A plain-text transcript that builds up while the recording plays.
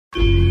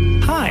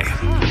Hi.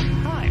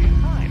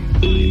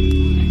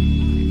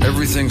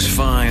 Everything's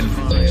fine.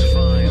 Everything's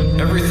fine.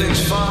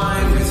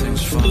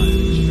 Everything's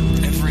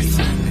fine.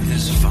 Everything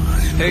is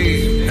fine.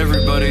 Hey,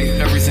 everybody,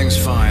 everything's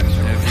fine.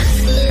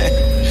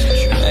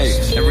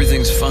 Hey,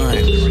 everything's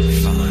fine.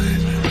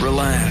 Fine.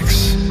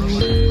 Relax.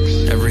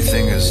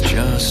 Everything is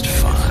just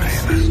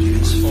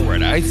fine. All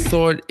right, I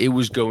thought it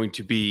was going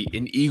to be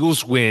an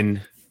Eagles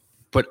win,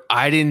 but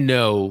I didn't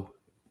know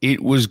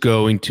it was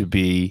going to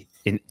be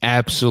an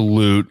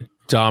absolute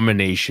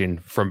domination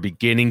from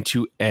beginning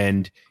to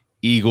end.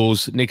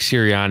 Eagles, Nick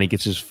Sirianni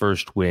gets his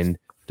first win.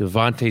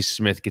 Devontae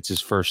Smith gets his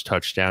first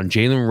touchdown.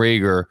 Jalen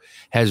Reagor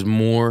has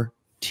more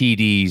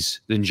TDs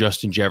than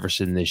Justin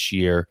Jefferson this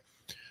year.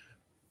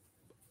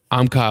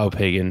 I'm Kyle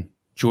Pagan,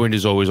 joined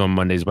as always on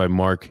Mondays by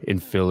Mark in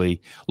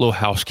Philly. Little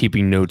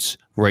housekeeping notes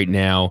right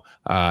now.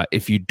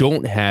 If you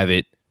don't have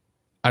it,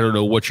 I don't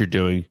know what you're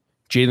doing.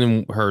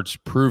 Jalen Hurts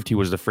proved he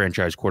was the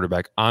franchise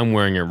quarterback. I'm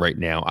wearing it right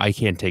now. I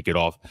can't take it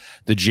off.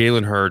 The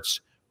Jalen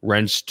Hurts,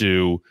 Ren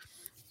Stu,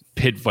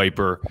 Pit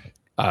Viper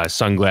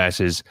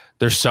sunglasses,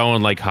 they're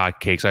selling like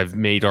hotcakes. I've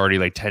made already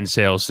like 10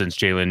 sales since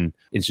Jalen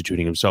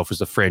instituting himself as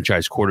the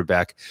franchise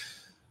quarterback.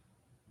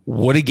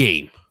 What a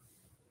game.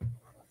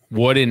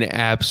 What an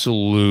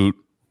absolute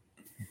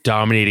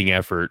dominating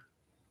effort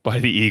by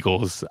the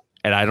Eagles.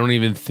 And I don't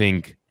even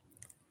think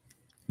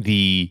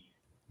the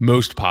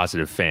most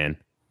positive fan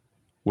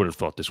would have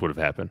thought this would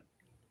have happened.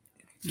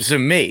 So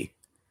me,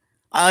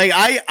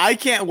 I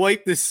can't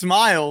wipe this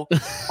smile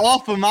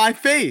off of my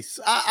face.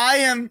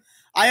 I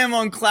am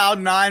on cloud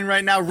nine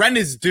right now. Rent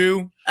is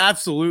due.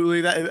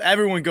 Absolutely. That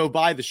everyone go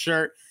buy the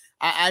shirt.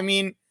 I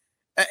mean,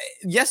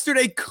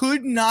 yesterday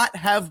could not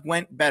have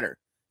went better.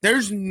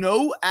 There's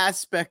no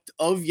aspect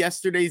of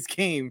yesterday's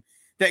game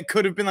that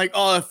could have been like,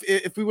 oh,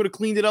 if we would have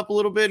cleaned it up a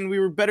little bit and we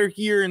were better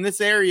here in this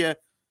area.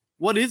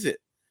 What is it?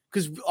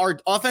 Because our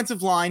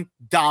offensive line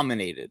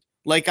dominated.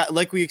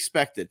 Like we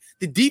expected.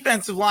 The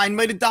defensive line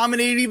might have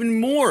dominated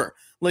even more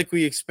like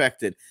we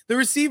expected. The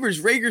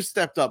receivers, Reagor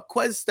stepped up.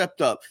 Quez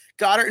stepped up.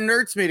 Goddard and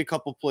Ertz made a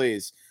couple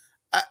plays.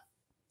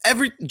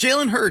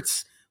 Jalen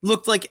Hurts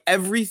looked like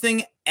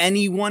everything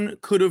anyone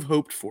could have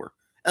hoped for.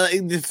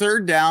 The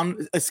third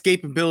down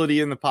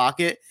escapability in the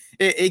pocket,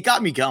 it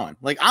got me going.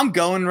 Like, I'm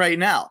going right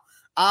now.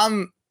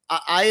 I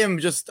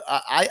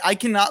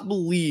cannot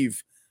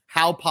believe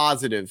how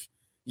positive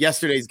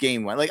yesterday's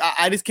game went. Like,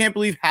 I just can't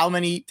believe how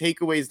many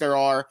takeaways there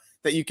are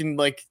that you can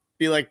like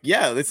be like,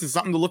 yeah, this is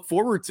something to look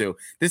forward to.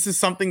 This is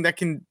something that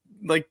can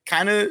like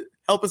kind of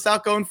help us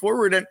out going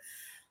forward. And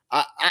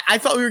I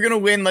thought we were going to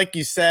win. Like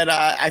you said,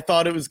 I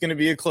thought it was going to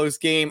be a close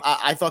game.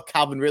 I thought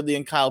Calvin Ridley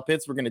and Kyle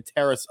Pitts were going to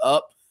tear us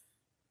up.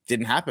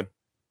 Didn't happen.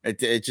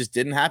 It just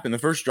didn't happen. The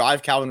first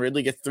drive, Calvin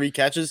Ridley gets 3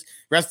 catches.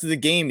 Rest of the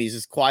game, he's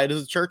as quiet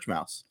as a church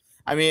mouse.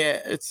 I mean,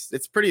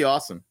 it's pretty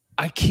awesome.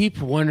 I keep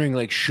wondering,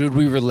 like, should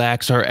we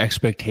relax our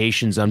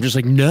expectations? I'm just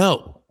like,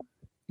 no,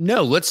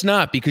 let's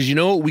not, because you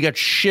know what? We got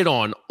shit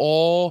on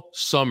all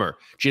summer.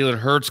 Jalen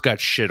Hurts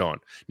got shit on.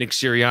 Nick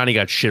Sirianni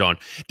got shit on.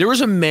 There was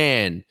a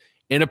man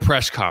in a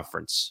press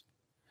conference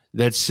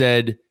that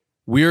said,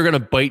 we are going to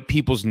bite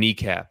people's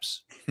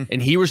kneecaps.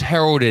 And he was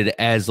heralded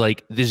as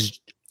like this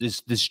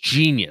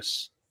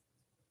genius,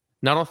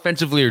 not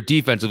offensively or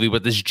defensively,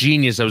 but this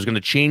genius that was going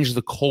to change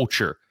the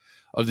culture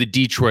of the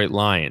Detroit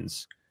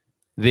Lions.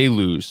 They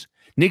lose.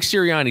 Nick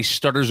Sirianni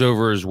stutters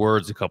over his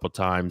words a couple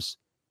times,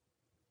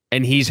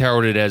 and he's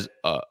heralded as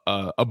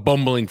a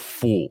bumbling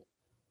fool.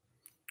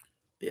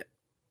 Yeah,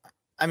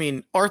 I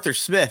mean, Arthur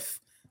Smith,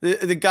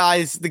 the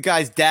guy's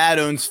dad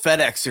owns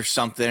FedEx or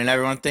something, and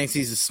everyone thinks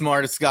he's the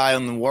smartest guy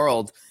in the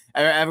world.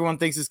 Everyone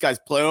thinks this guy's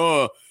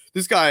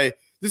this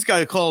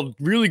guy called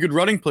really good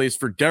running plays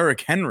for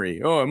Derrick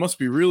Henry. Oh, it must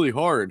be really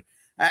hard.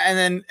 And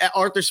then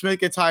Arthur Smith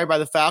gets hired by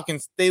the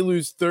Falcons. They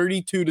lose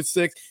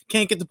 32-6.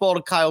 Can't get the ball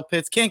to Kyle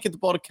Pitts. Can't get the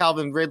ball to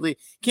Calvin Ridley.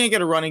 Can't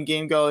get a running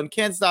game going.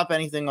 Can't stop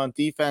anything on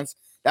defense.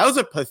 That was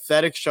a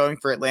pathetic showing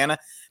for Atlanta.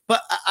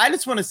 But I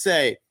just want to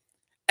say,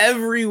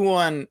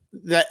 everyone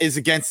that is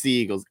against the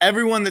Eagles,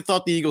 everyone that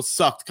thought the Eagles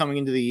sucked coming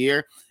into the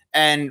year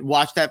and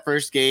watched that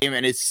first game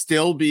and is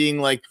still being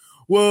like,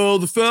 well,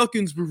 the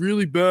Falcons were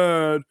really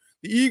bad.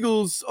 The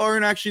Eagles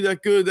aren't actually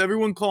that good.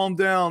 Everyone calm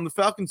down. The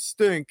Falcons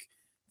stink.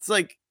 It's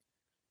like,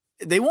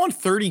 they won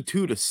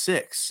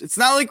 32-6. It's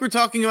not like we're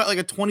talking about like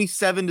a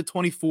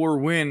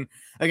 27-24 win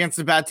against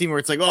a bad team where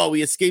it's like, oh,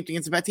 we escaped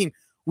against a bad team.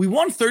 We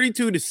won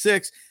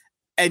 32-6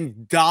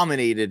 and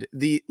dominated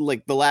the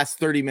last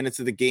 30 minutes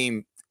of the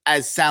game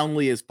as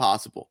soundly as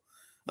possible.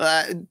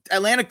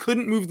 Atlanta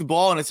couldn't move the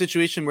ball in a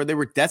situation where they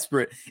were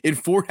desperate in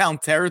 4-down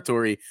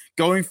territory,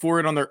 going for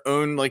it on their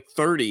own like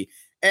 30.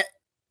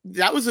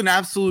 That was an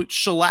absolute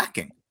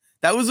shellacking.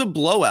 That was a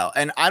blowout.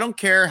 And I don't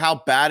care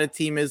how bad a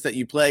team is that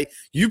you play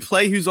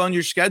who's on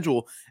your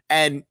schedule,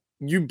 and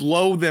you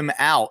blow them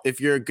out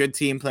if you're a good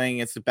team playing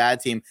against a bad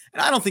team.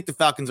 And I don't think the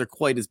Falcons are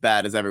quite as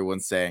bad as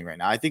everyone's saying right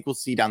now. I think we'll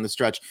see down the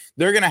stretch.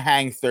 They're going to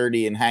hang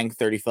 30 and hang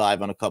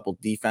 35 on a couple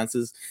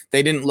defenses.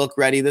 They didn't look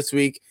ready this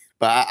week,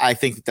 but I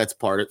think that's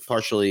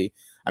partially.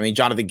 I mean,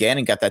 Jonathan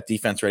Gannon got that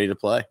defense ready to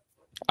play.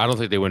 I don't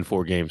think they win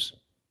 4 games.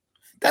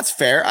 That's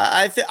fair.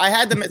 I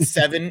had them at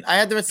 7. I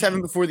had them at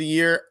 7 before the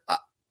year.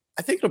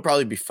 I think it'll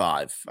probably be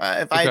 5.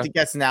 If I had to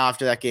guess now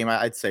after that game,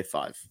 I'd say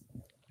 5.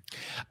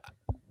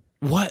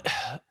 What?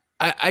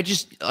 I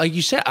just, like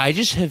you said,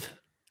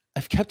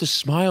 I've kept a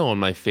smile on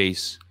my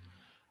face.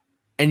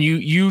 And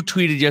you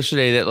tweeted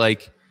yesterday that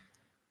like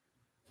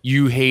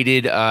you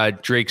hated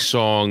Drake's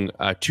song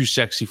 "Too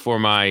Sexy for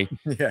My."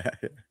 Yeah.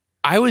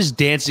 I was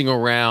dancing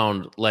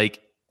around like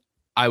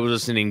I was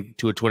listening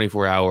to a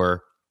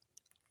 24-hour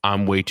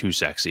 "I'm Way Too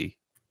Sexy"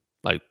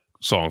 like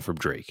song from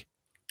Drake.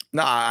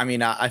 No, I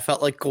mean I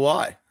felt like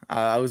Kawhi.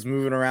 I was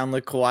moving around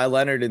like Kawhi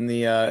Leonard in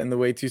the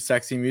 "Way Too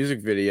Sexy"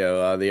 music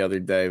video the other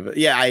day. But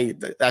yeah,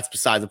 that's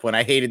beside the point.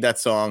 I hated that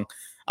song.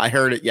 I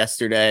heard it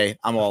yesterday.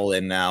 I'm all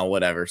in now.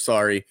 Whatever.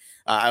 Sorry.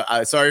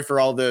 Sorry for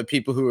all the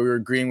people who were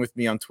agreeing with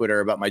me on Twitter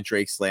about my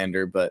Drake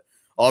slander, but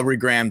Aubrey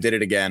Graham did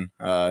it again.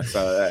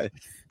 A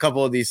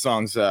couple of these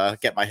songs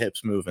get my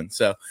hips moving.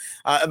 So,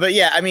 but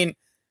yeah, I mean,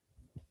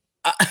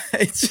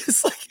 it's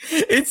just like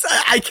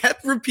I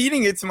kept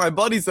repeating it to my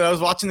buddies that I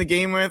was watching the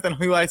game with and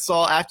who I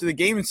saw after the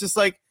game. It's just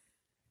like,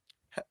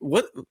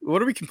 what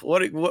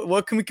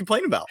can we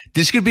complain about?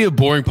 This could be a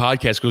boring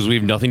podcast because we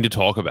have nothing to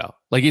talk about.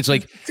 Like it's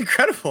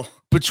incredible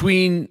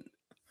between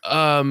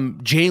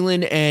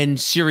Jalen and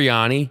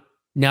Sirianni.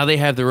 Now they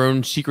have their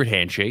own secret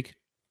handshake.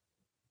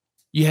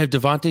 You have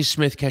Devontae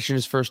Smith catching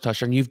his first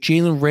touchdown. You have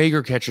Jalen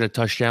Reagor catching a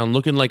touchdown,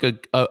 looking like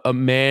a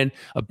man,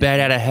 a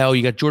bat out of hell.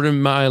 You got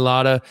Jordan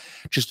Mailata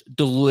just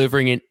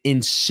delivering an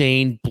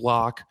insane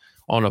block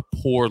on a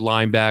poor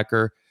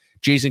linebacker.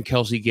 Jason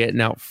Kelce getting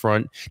out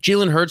front.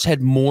 Jalen Hurts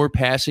had more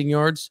passing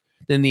yards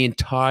than the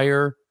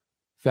entire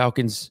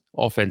Falcons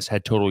offense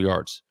had total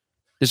yards.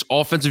 This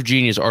offensive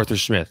genius, Arthur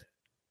Smith,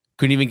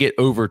 couldn't even get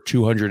over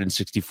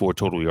 264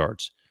 total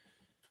yards.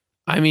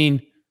 I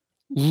mean,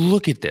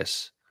 look at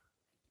this.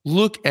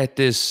 Look at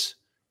this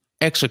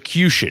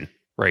execution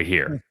right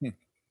here.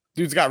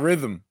 Dude's got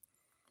rhythm.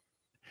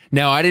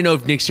 Now, I didn't know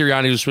if Nick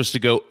Sirianni was supposed to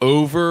go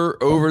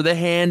over the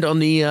hand on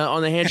the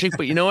handshake,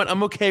 but you know what?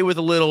 I'm okay with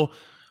a little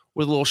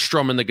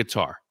strumming the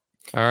guitar.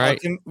 All right.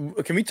 Can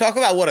we talk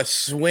about what a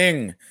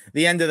swing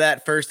the end of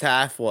that first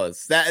half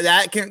was?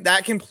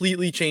 That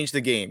completely changed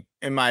the game,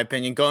 in my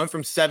opinion. Going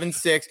from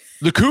 7-6.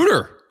 The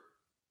cooter.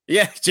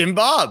 Yeah, Jim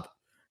Bob.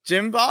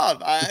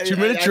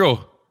 2-minute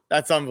drill.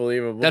 That's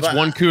unbelievable. That's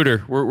one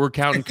cooter. We're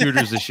counting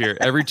cooters this year.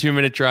 Every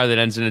 2-minute drive that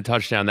ends in a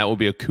touchdown, that will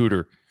be a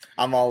cooter.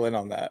 I'm all in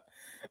on that.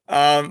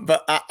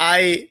 But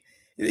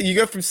you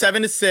go from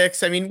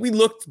 7-6. I mean, we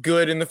looked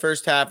good in the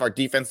first half. Our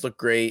defense looked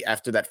great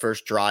after that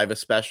first drive,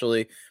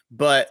 especially.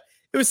 But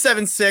it was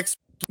 7-6.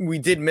 We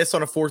did miss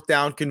on a 4th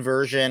down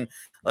conversion.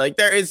 Like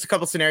there is a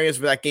couple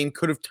scenarios where that game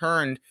could have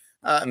turned,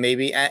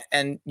 maybe.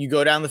 And you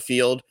go down the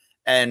field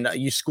and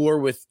you score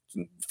with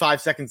 5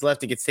 seconds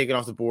left. It gets taken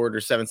off the board, or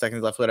 7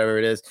 seconds left, whatever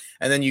it is.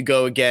 And then you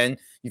go again.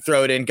 You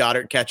throw it in.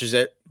 Goddard catches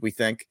it. We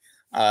think.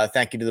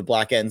 Thank you to the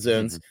black end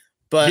zones. Mm-hmm.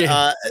 But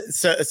yeah.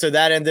 So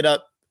that ended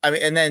up. I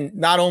mean, and then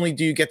not only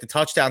do you get the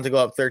touchdown to go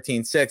up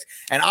 13-6,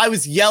 and I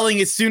was yelling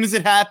as soon as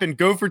it happened,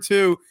 go for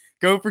 2,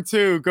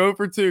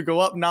 go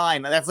up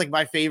 9. That's like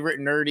my favorite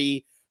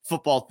nerdy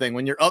football thing.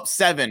 When you're up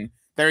 7,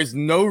 there is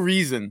no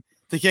reason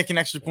to kick an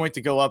extra point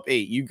to go up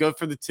 8. You go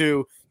for the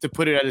 2 to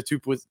put it at a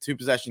two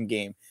possession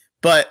game.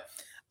 But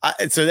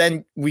so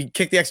then we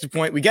kick the extra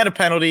point. We get a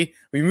penalty.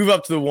 We move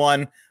up to the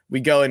 1. We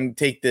go and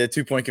take the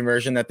 2-point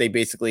conversion that they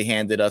basically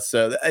handed us.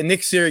 So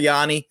Nick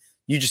Sirianni,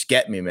 you just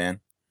get me,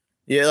 man.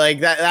 Yeah, like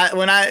that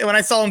when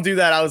I saw him do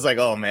that, I was like,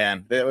 oh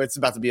man, it's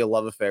about to be a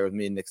love affair with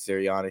me and Nick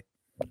Sirianni.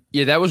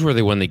 Yeah, that was where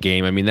they won the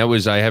game. I mean,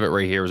 I have it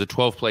right here. It was a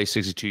 12-play,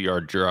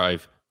 62-yard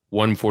drive,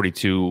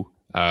 142,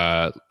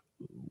 a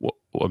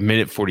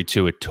minute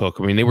 42 it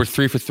took. I mean, they were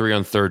 3 for 3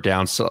 on 3rd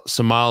down.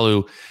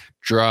 Samalu,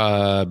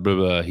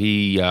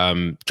 he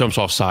jumps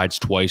off sides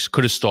twice.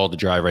 Could have stalled the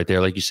drive right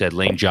there. Like you said,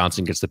 Lane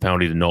Johnson gets the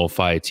penalty to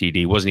nullify a TD.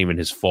 It wasn't even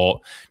his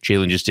fault.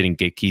 Jalen just didn't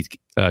get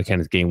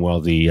Kenneth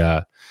Gainwell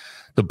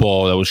the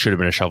ball that should have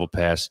been a shovel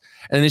pass.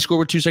 And then they scored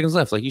with 2 seconds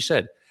left, like you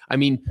said. I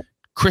mean,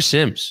 Chris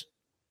Sims.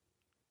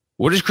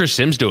 What is Chris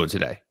Sims doing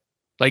today?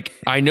 Like,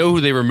 I know who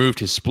they removed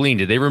his spleen.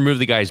 Did they remove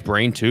the guy's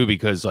brain too?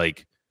 Because,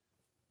 like,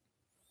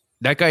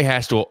 that guy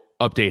has to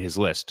update his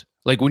list.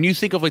 Like, when you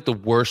think of, like, the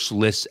worst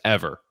lists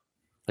ever,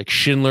 like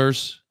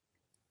Schindler's,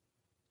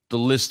 the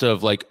list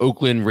of, like,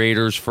 Oakland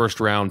Raiders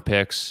first-round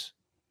picks.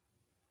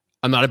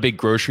 I'm not a big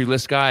grocery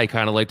list guy. I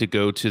kind of like to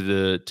go to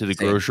the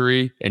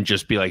grocery and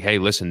just be like, hey,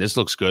 listen, this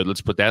looks good.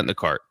 Let's put that in the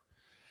cart.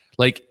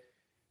 Like,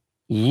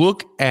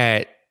 look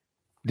at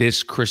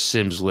this Chris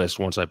Sims list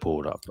once I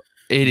pull it up.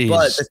 It is.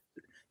 But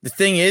the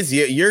thing is,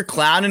 you're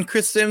clowning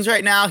Chris Sims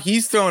right now.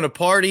 He's throwing a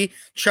party.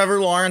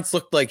 Trevor Lawrence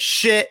looked like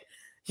shit.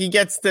 He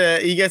gets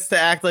to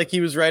act like he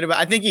was right about.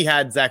 I think he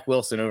had Zach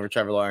Wilson over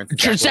Trevor Lawrence.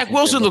 Zach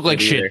Wilson looked like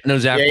shit. No,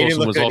 Zach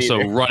Wilson was also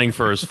running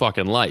for his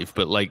fucking life.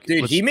 But like,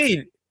 dude,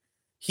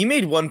 he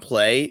made one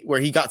play where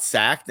he got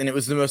sacked, and it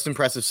was the most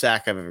impressive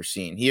sack I've ever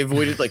seen. He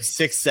avoided like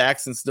 6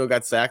 sacks and still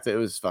got sacked. It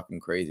was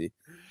fucking crazy.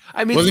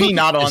 I mean, wasn't he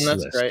not on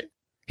this, right?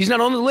 He's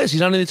not on the list.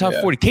 He's not in the top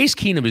 40. Case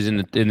Keenum is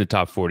in the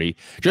top 40.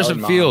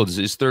 Justin Fields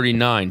is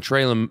 39.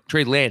 Trey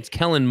Lance,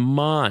 Kellen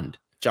Mond.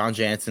 John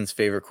Jansen's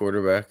favorite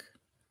quarterback.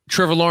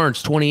 Trevor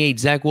Lawrence, 28.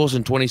 Zach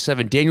Wilson,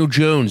 27. Daniel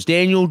Jones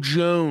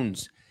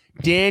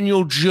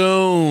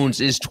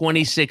is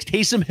 26.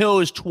 Taysom Hill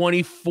is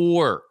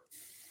 24.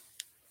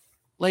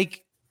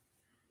 Like,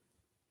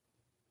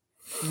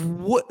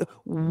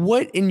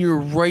 what in your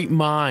right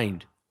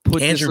mind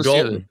put Andrew this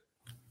Dalton? Together?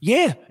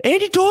 Yeah,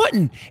 Andy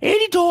Dalton.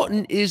 Andy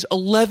Dalton is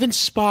 11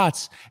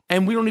 spots,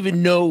 and we don't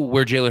even know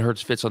where Jalen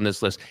Hurts fits on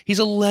this list.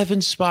 He's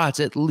 11 spots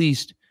at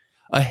least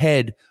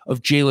ahead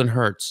of Jalen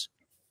Hurts.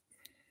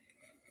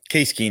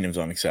 Case Keenum's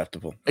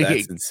unacceptable.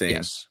 That's insane.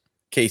 Yes.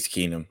 Case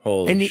Keenum.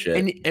 Holy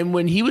shit. And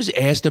when he was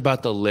asked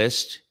about the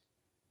list,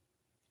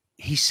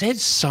 he said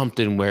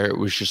something where it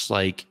was just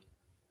like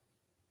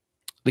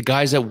the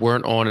guys that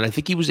weren't on, and I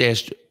think he was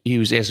asked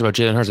about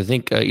Jalen Hurts. I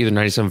think either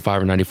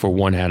 97.5 or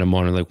 94.1 had him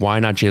on, and like, why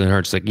not Jalen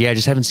Hurts? Like, yeah, I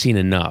just haven't seen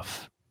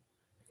enough.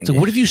 So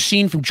what have you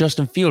seen from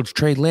Justin Fields,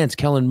 Trey Lance,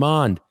 Kellen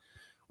Mond?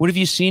 What have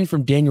you seen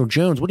from Daniel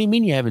Jones? What do you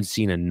mean you haven't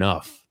seen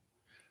enough?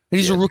 And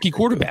these are rookie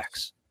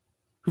quarterbacks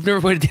who've never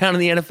played it down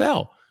in the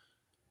NFL.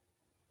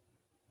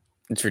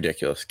 It's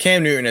ridiculous.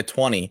 Cam Newton at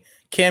 20.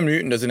 Cam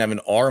Newton doesn't have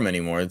an arm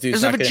anymore.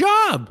 Doesn't have a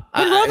job.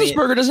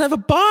 Roethlisberger doesn't have a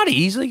body.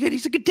 He's like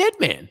a dead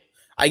man.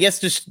 I guess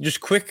just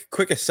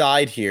quick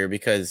aside here,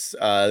 because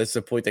this is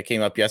a point that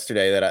came up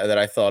yesterday that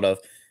I thought of.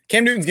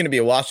 Cam Newton's going to be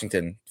a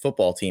Washington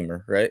football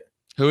teamer, right?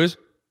 Who is?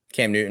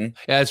 Cam Newton.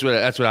 Yeah, that's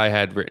what I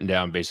had written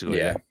down basically.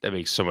 Yeah, that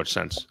makes so much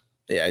sense.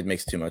 Yeah, it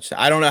makes too much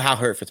sense. I don't know how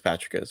hurt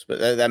Fitzpatrick is, but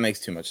that makes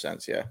too much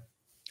sense. Yeah.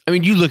 I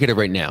mean, you look at it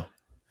right now.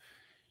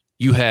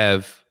 You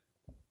have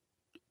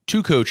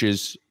two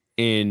coaches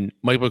in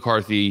Mike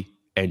McCarthy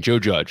and Joe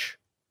Judge,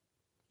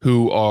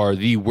 who are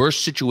the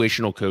worst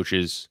situational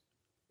coaches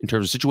in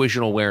terms of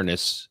situational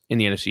awareness in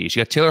the NFC East.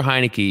 You got Taylor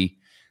Heineke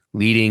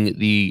leading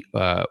the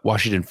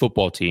Washington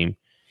football team.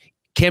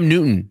 Cam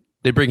Newton,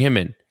 they bring him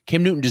in.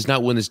 Cam Newton does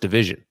not win this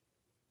division.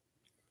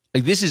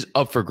 Like, this is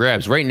up for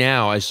grabs. Right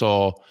now, I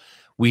saw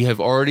we have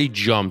already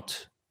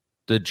jumped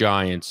the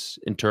Giants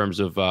in terms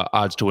of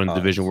odds to win the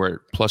division. We're at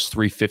plus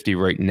 350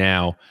 right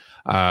now.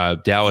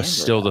 Dallas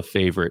still the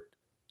favorite.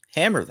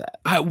 Hammer that.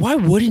 Why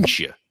wouldn't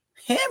you?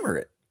 Hammer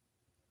it.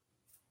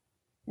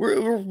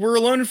 We're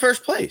alone in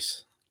first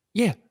place.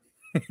 Yeah.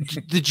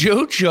 The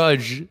Joe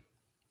Judge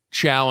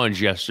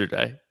challenge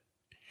yesterday,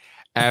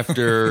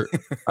 after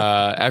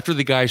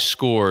the guy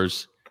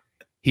scores,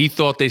 he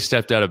thought they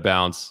stepped out of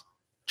bounds.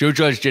 Joe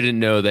Judge didn't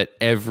know that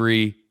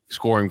every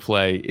scoring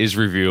play is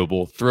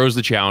reviewable, throws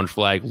the challenge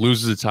flag,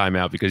 loses a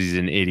timeout because he's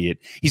an idiot.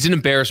 He's an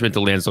embarrassment to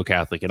Lansdale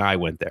Catholic, and I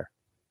went there.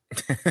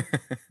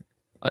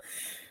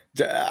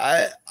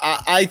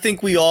 I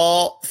think we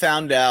all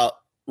found out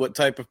what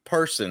type of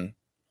person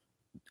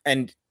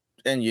and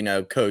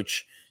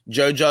coach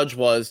Joe Judge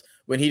was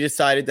when he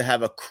decided to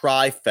have a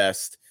cry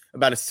fest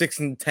about a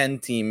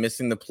 6-10 team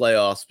missing the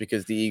playoffs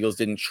because the Eagles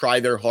didn't try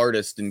their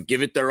hardest and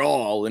give it their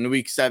all in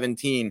week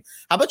 17.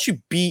 How about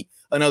you beat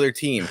another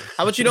team?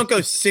 How about you don't go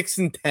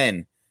 6-10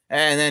 and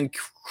then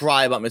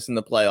cry about missing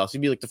the playoffs?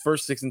 You'd be like the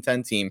first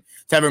 6-10 team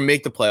to ever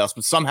make the playoffs,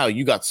 but somehow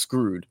you got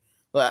screwed.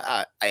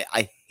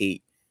 I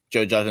hate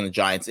Joe Judge and the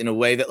Giants in a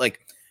way that,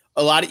 like,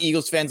 a lot of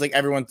Eagles fans, like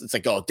everyone, it's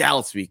like, oh,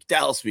 Dallas week.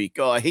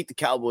 Oh, I hate the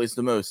Cowboys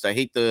the most. I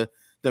hate the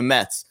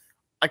Mets.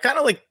 I kind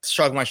of like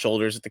shrug my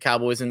shoulders at the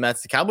Cowboys and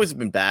Mets. The Cowboys have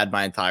been bad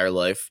my entire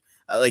life.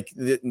 Like,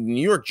 the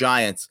New York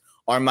Giants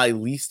are my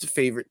least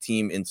favorite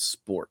team in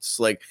sports.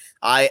 Like,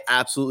 I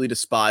absolutely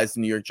despise the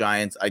New York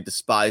Giants. I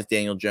despise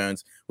Daniel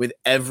Jones with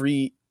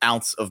every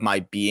ounce of my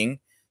being.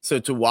 So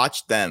to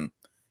watch them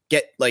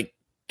get like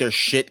their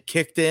shit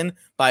kicked in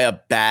by a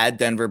bad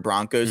Denver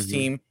Broncos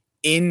team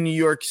in New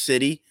York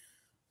City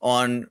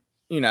on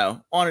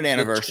an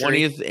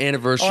anniversary, the 20th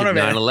anniversary of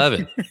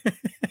 9/11.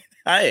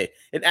 Hey,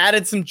 it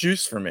added some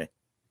juice for me.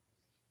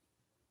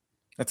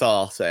 That's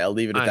all I'll say. I'll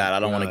leave it at that. I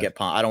don't want to get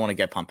pumped. I don't want to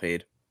get pumped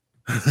paid.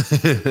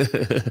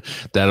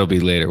 That'll be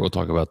later. We'll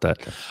talk about that.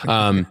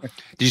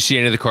 Did you see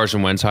any of the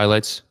Carson Wentz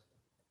highlights?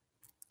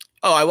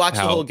 Oh, I watched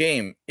the whole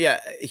game.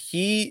 Yeah,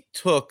 he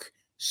took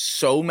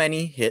so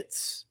many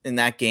hits in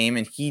that game,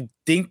 and he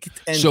dinked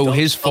and so dunked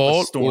his up a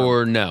fault storm.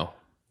 or no?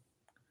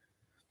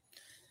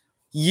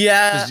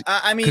 Yeah,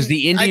 I mean, because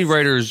the Indy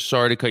writers,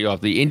 sorry to cut you off,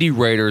 the Indy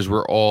writers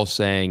were all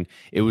saying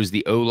it was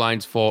the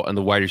O-line's fault and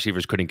the wide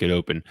receivers couldn't get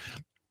open.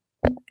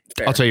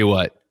 Fair. I'll tell you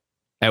what,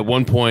 at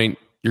one point,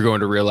 you're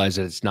going to realize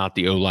that it's not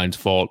the O-line's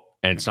fault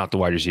and it's not the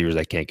wide receivers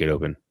that can't get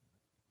open,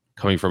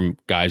 coming from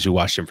guys who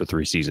watched him for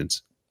 3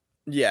 seasons.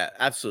 Yeah,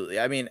 absolutely.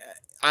 I mean,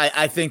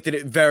 I think that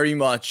it very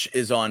much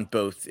is on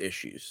both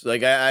issues.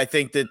 Like, I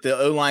think that the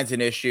O-line's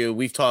an issue.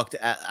 We've talked,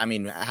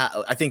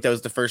 I think that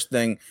was the first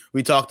thing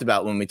we talked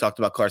about when we talked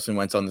about Carson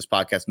Wentz on this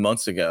podcast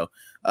months ago,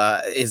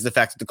 is the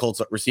fact that the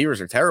Colts receivers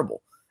are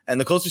terrible. And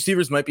the Colts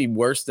receivers might be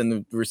worse than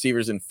the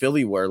receivers in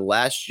Philly were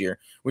last year,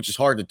 which is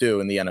hard to do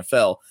in the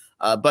NFL.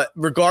 But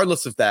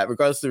regardless of that,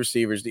 regardless of the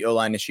receivers, the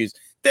O-line issues,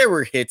 there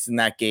were hits in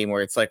that game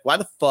where it's like, why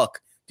the fuck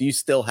do you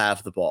still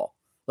have the ball?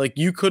 Like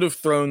you could have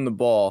thrown the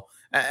ball,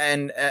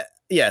 and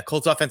yeah,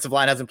 Colts offensive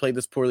line hasn't played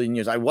this poorly in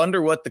years. I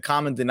wonder what the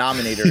common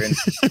denominator in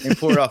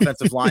poor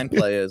offensive line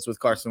play is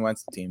with Carson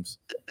Wentz teams.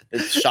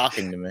 It's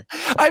shocking to me.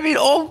 I mean,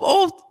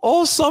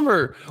 all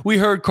summer we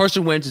heard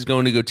Carson Wentz is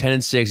going to go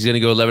 10-6. He's going to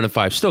go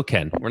 11-5. Still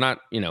can. We're not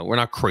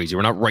crazy.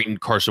 We're not writing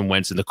Carson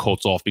Wentz and the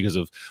Colts off because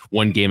of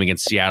one game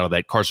against Seattle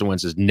that Carson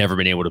Wentz has never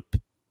been able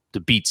to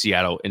beat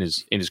Seattle in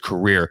his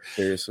career.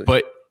 Seriously.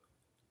 But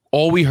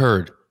all we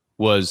heard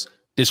was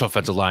this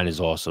offensive line is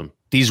awesome.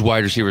 These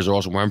wide receivers are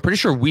awesome. I'm pretty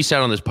sure we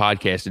sat on this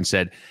podcast and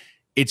said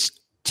it's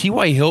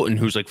T.Y. Hilton,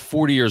 who's like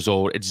 40 years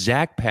old. It's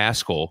Zach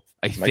Pascal,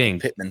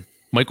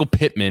 Michael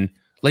Pittman.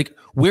 Like,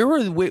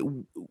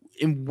 in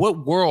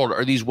what world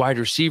are these wide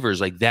receivers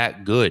like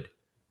that good?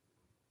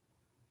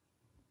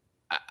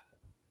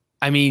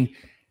 I mean,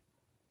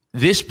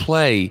 this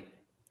play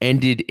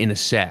ended in a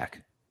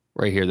sack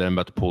right here that I'm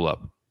about to pull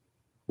up,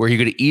 where he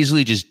could have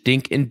easily just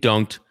dink and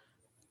dunked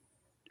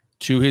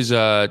to his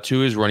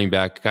running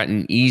back, got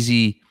an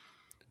easy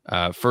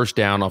first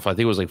down off. I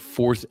think it was like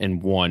 4th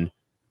and 1.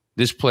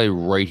 This play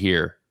right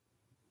here,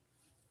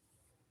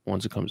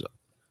 once it comes up,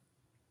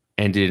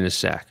 ended in a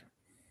sack.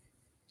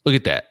 Look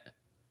at that.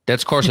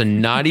 That's Carson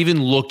not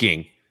even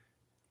looking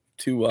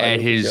at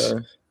his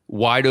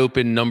wide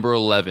open number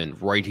 11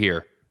 right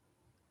here.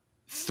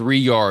 3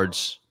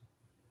 yards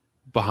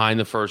behind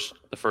the first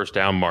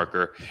down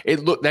marker.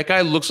 That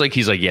guy looks like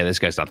he's like, yeah, this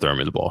guy's not throwing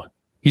me the ball.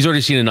 He's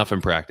already seen enough in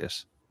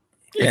practice.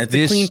 Yeah, it's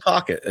a clean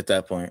pocket at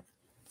that point.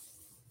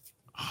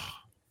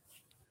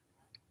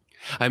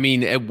 I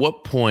mean, at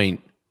what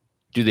point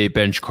do they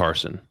bench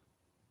Carson?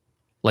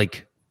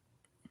 Like,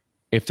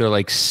 if they're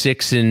like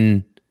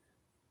 6-9,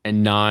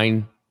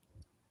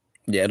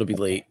 yeah, it'll be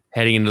late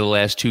heading into the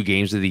last 2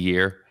 games of the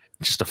year,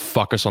 just to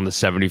fuck us on the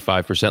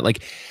 75%.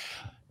 Like,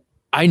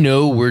 I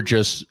know we're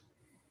just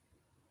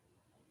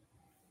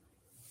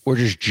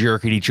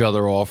jerking each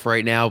other off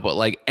right now, but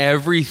like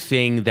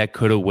everything that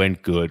could have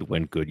went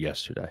good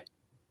yesterday.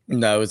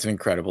 No, it was an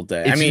incredible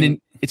day.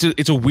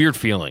 It's a weird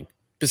feeling.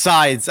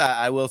 Besides,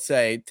 I will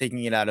say,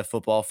 taking it out of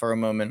football for a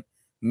moment,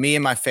 me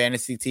and my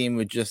fantasy team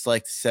would just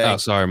like to say, oh,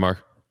 sorry,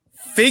 Mark.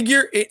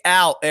 Figure it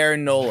out,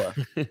 Aaron Nola.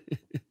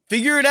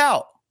 Figure it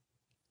out.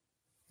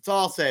 That's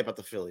all I'll say about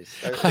the Phillies.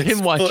 I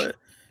didn't watch.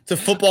 It's a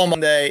football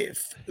Monday.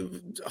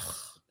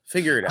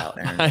 Figure it out,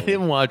 Aaron Nola. I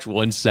didn't watch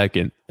 1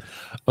 second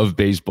of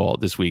baseball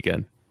this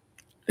weekend.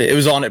 It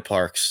was on at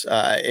Parks.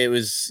 It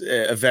was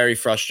a very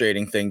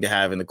frustrating thing to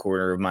have in the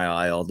corner of my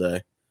eye all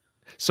day.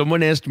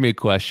 Someone asked me a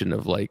question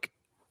of like,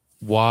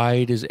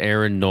 why does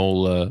Aaron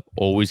Nola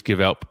always give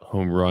out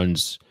home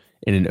runs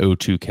in an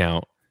 0-2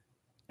 count?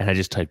 And I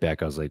just typed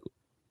back. I was like,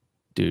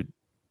 dude,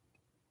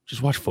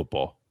 just watch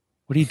football.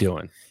 What are you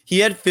doing?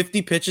 He had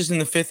 50 pitches in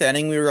the 5th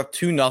inning. We were up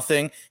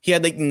 2-0. He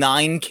had like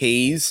 9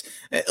 Ks.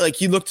 Like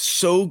he looked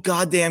so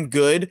goddamn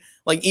good.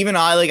 Like even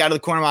I, like out of the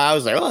corner of my eye, I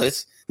was like, oh,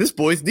 this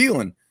boy's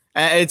dealing.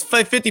 And it's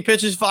 50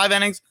 pitches, 5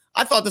 innings.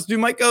 I thought this dude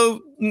might go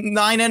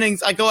 9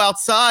 innings. I go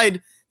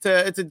outside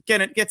to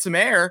get some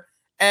air,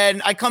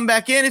 and I come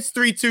back in. It's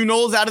 3-2.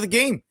 Nola's out of the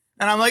game,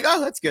 and I'm like, oh,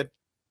 that's good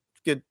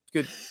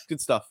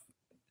stuff.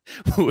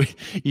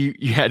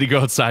 You had to go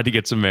outside to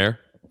get some air.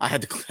 I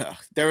had to.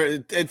 There were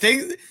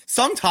things.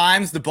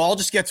 Sometimes the ball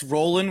just gets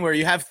rolling where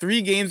you have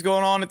 3 games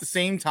going on at the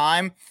same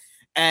time,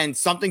 and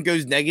something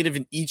goes negative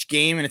in each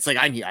game, and it's like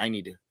I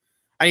need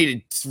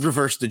to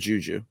reverse the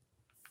juju.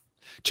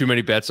 Too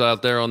many bets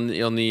out there on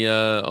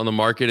the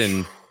market,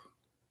 and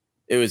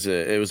it was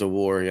a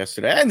war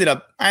yesterday. I ended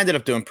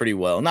up doing pretty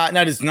well. Not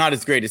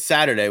as great as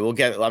Saturday.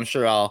 I'm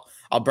sure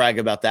I'll brag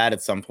about that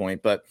at some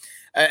point, but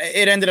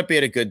it ended up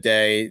being a good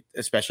day,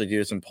 especially due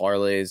to some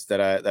parlays that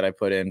I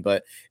put in.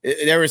 But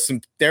there were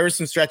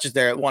some stretches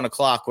there at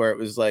 1:00 where it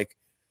was like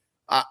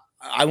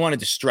I wanted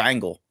to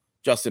strangle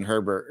Justin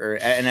Herbert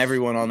and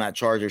everyone on that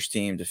Chargers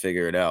team to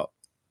figure it out.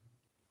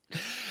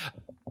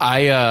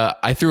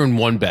 I threw in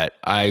one bet.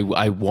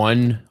 I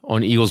won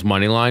on Eagles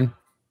money line,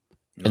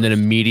 and then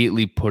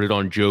immediately put it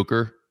on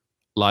Joker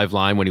live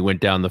line when he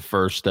went down the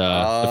first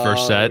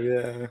set,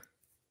 yeah.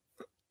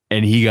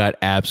 And he got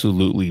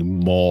absolutely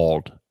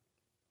mauled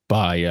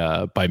by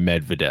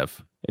Medvedev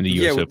in the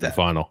U.S. Open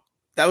final.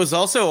 That was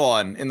also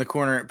on in the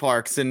corner at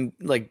Parks, and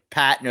like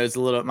Pat knows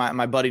a little.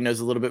 My buddy knows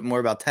a little bit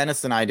more about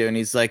tennis than I do, and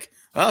he's like,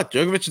 "Oh,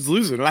 Djokovic is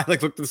losing." And I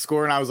like looked at the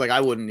score, and I was like,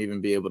 I wouldn't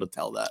even be able to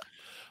tell that.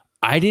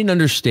 I didn't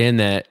understand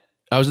that.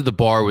 I was at the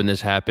bar when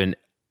this happened,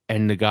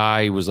 and the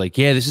guy was like,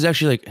 yeah, this is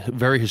actually like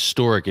very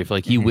historic. If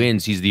like he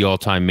wins, he's the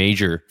all-time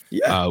major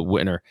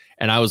winner.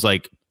 And I was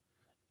like,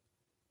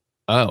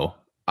 oh.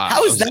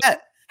 How is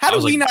that? How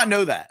do we not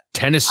know that?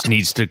 Tennis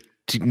needs to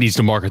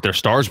market their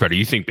stars better.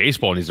 You think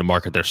baseball needs to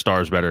market their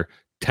stars better.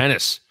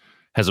 Tennis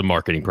has a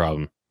marketing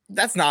problem.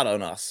 That's not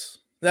on us.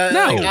 No.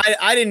 Like,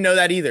 I didn't know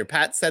that either.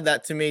 Pat said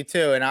that to me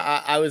too. And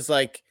I was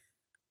like,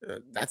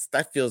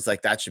 that feels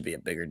like that should be a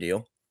bigger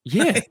deal.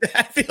 Yeah,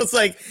 that feels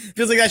like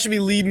that should be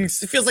leading. It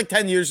feels like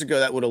 10 years ago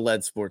that would have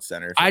led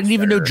SportsCenter. I didn't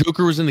even know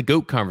Joker was in the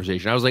GOAT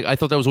conversation. I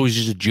thought that was always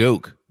just a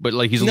joke, but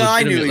like he's a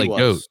legitimate like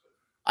GOAT.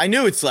 I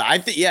knew it's like, I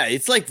think, yeah,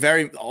 it's like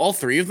all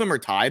three of them are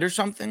tied or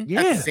something.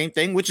 Yeah. That's the same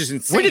thing, which is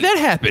insane. Where did that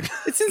happen?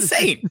 It's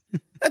insane.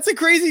 That's a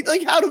crazy,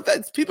 like,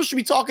 people should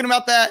be talking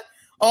about that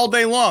all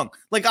day long.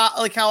 Like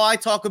how I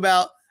talk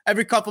about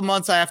every couple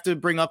months, I have to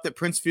bring up that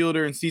Prince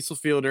Fielder and Cecil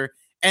Fielder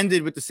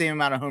ended with the same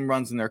amount of home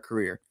runs in their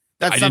career.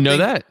 I didn't know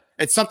that.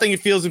 It's something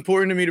that feels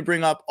important to me to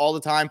bring up all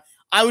the time.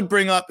 I would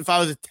bring up, if I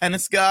was a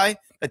tennis guy,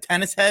 a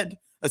tennis head,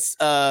 what's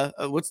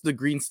the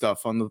green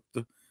stuff on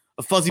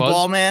a fuzzy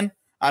ball man?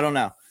 I don't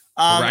know.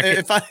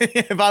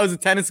 If I was a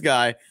tennis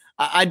guy,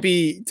 I'd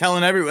be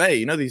telling everyone,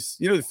 hey,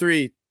 the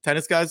three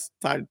tennis guys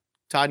tied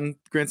in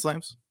Grand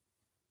Slams.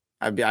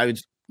 I'd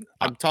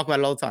talk about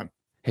it all the time.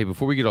 Hey,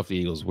 before we get off the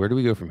Eagles, where do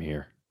we go from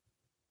here?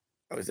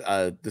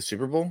 The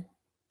Super Bowl.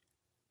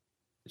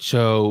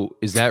 So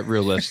is that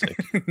realistic?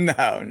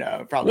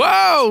 No, probably.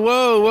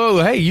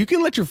 Whoa! Hey, you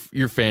can let your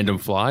fandom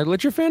fly.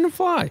 Let your fandom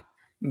fly.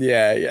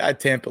 Yeah.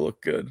 Tampa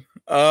looked good.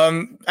 I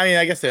mean,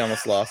 I guess they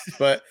almost lost,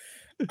 but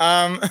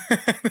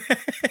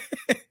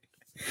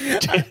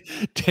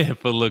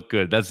Tampa looked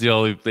good. That's the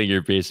only thing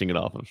you're basing it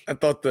off of. I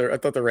thought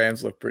the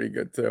Rams looked pretty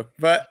good too,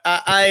 but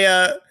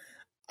I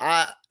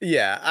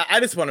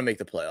just want to make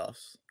the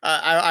playoffs.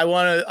 I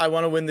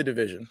want to win the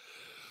division.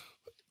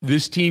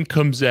 This team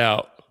comes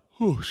out.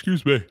 Oh,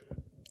 excuse me.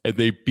 And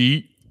they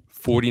beat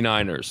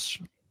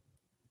 49ers.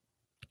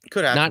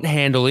 Could happen. Not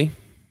handily,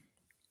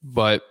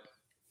 but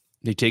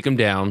they take them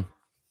down,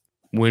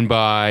 win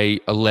by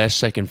a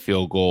last-second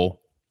field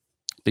goal.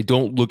 They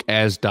don't look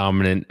as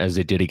dominant as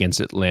they did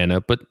against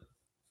Atlanta, but,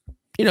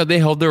 they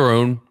held their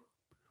own.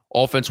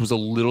 Offense was a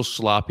little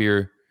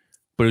sloppier,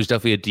 but it was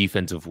definitely a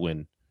defensive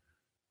win.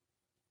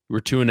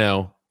 We're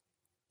 2-0.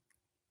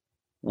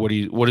 What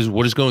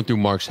is going through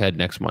Mark's head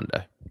next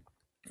Monday?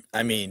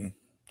 I mean,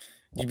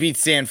 you beat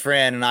San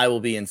Fran, and I will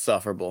be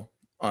insufferable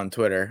on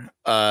Twitter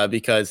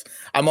because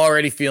I'm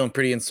already feeling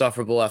pretty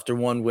insufferable after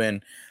one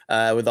win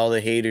with all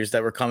the haters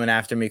that were coming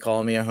after me,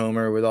 calling me a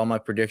homer with all my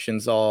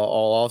predictions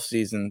all off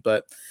season.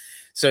 But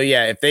so,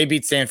 yeah, if they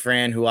beat San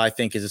Fran, who I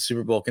think is a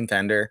Super Bowl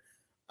contender,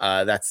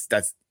 that's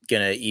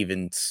going to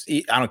even –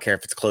 I don't care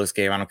if it's a close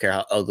game. I don't care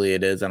how ugly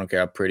it is. I don't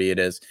care how pretty it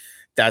is.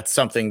 That's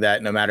something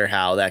that no matter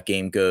how that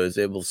game goes,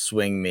 it will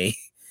swing me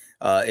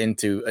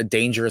into a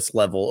dangerous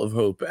level of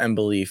hope and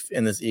belief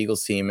in this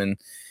Eagles team. And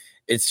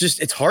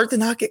it's hard to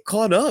not get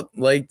caught up.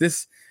 Like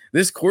this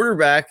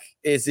quarterback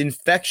is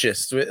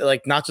infectious,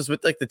 like not just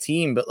with like the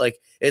team, but like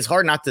it's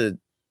hard not to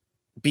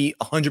be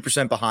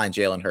 100% behind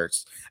Jalen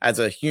Hurts as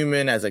a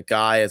human, as a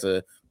guy, as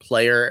a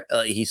player.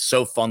 He's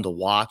so fun to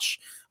watch.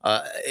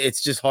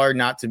 It's just hard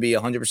not to be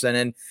 100%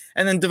 in.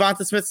 And then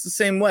Devonta Smith's the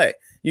same way.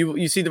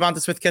 You see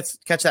Devonta Smith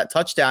catch that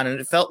touchdown, and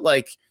it felt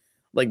like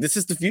this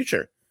is the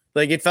future.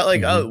 Like it felt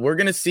like, oh, we're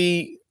gonna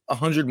see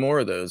 100 more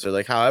of those, or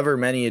like however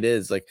many it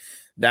is. Like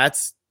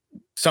that's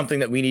something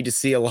that we need to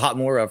see a lot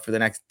more of for the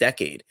next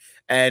decade.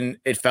 And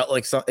it felt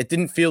like it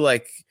didn't feel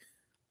like,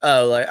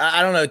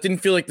 I don't know, it didn't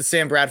feel like the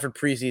Sam Bradford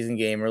preseason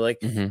game or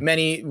like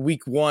many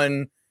week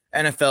one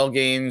NFL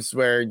games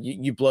where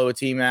you blow a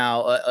team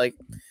out.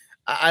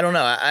 I don't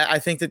know. I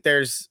think that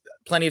there's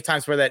plenty of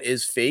times where that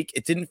is fake.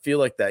 It didn't feel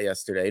like that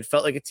yesterday. It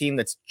felt like a team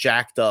that's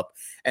jacked up,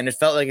 and it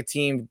felt like a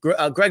team.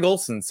 Greg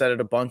Olsen said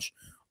it a bunch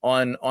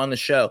on the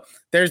show.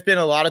 There's been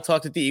a lot of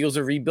talk that the Eagles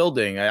are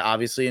rebuilding.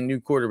 Obviously, a new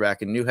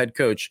quarterback, a new head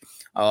coach,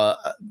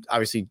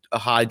 obviously a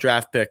high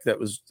draft pick that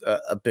was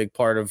a big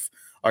part of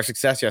our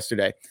success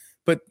yesterday.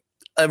 But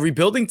a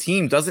rebuilding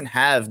team doesn't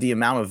have the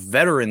amount of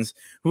veterans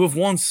who have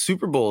won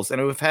Super Bowls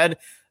and who have had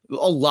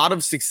a lot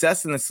of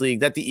success in this league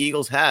that the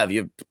Eagles have.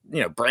 You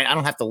know, I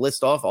don't have to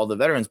list off all the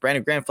veterans: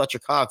 Brandon Graham, Fletcher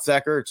Cox,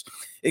 Zach Ertz,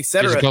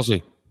 etc.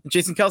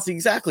 Jason Kelce,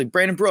 exactly.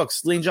 Brandon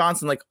Brooks, Lane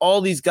Johnson, like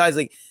all these guys.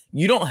 Like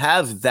you don't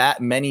have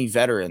that many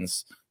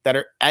veterans that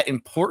are at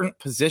important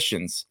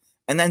positions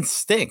and then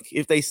stink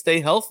if they stay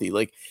healthy.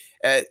 Like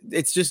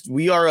it's just,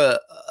 we are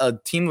a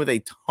team with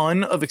a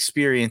ton of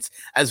experience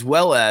as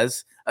well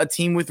as a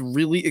team with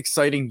really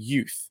exciting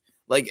youth.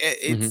 Like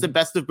it's the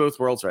best of both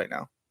worlds right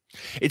now.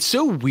 It's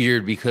so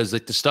weird because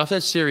like the stuff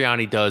that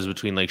Sirianni does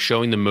between like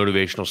showing the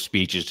motivational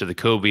speeches to the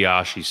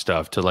Kobayashi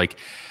stuff to like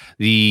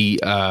the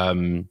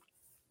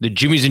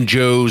Jimmys and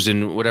Joes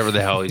and whatever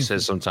the hell he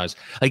says sometimes,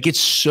 like it's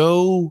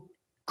so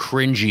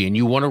cringy and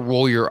you want to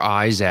roll your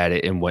eyes at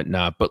it and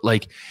whatnot. But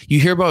like you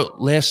hear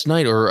about last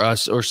night or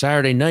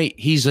Saturday night,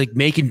 he's like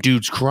making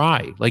dudes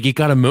cry. Like it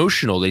got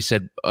emotional. They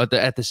said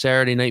at the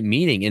Saturday night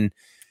meeting and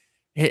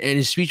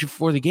his speech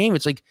before the game,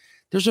 it's like,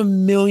 there's a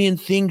million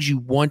things you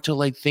want to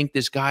like think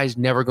this guy's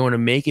never going to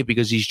make it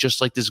because he's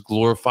just like this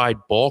glorified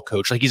ball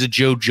coach. Like he's a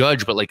Joe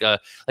Judge, but like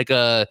a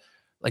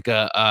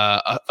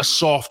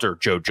softer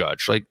Joe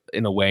Judge, like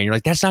in a way. And you're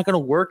like, that's not going to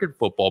work in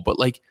football. But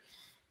like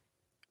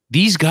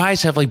these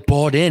guys have like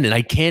bought in, and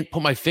I can't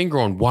put my finger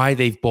on why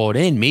they've bought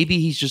in. Maybe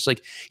he's just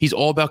like, he's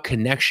all about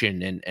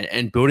connection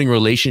and building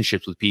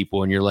relationships with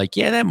people. And you're like,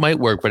 yeah, that might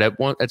work. But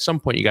at some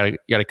point you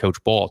gotta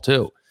coach ball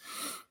too.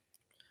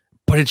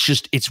 But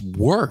it's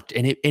worked,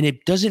 and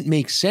it doesn't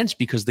make sense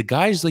because the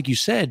guys, like you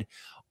said,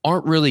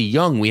 aren't really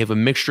young. We have a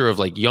mixture of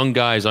like young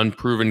guys,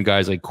 unproven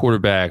guys like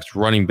quarterbacks,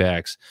 running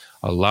backs.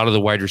 A lot of the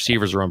wide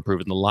receivers are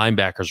unproven. The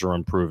linebackers are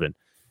unproven.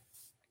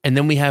 And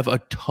then we have a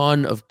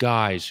ton of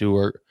guys who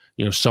are,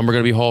 some are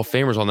going to be Hall of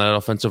Famers on that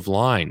offensive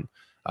line.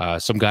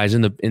 Some guys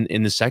in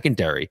the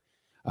secondary,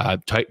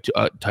 tight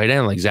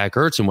end like Zach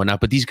Ertz and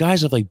whatnot. But these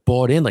guys have like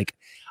bought in. Like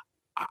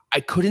I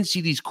couldn't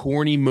see these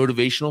corny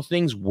motivational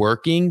things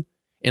working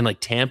in like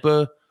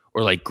Tampa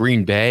or like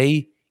Green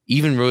Bay,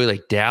 even really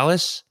like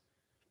Dallas.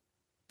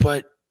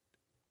 But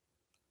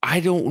I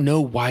don't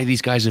know why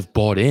these guys have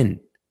bought in.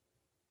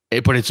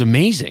 But it's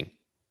amazing.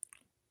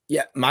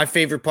 Yeah, my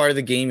favorite part of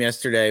the game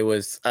yesterday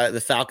was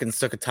the Falcons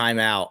took a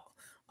timeout.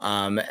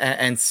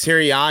 And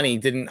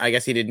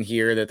Sirianni he didn't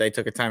hear that they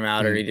took a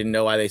timeout or he didn't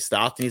know why they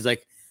stopped. And he's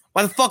like,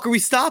 why the fuck are we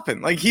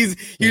stopping? Like he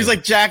was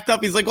like jacked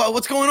up. He's like,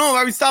 what's going on?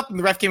 Why are we stopping?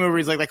 The ref came over.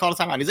 He's like, they called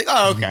a timeout. He's like,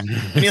 oh, okay. And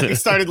he like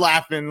started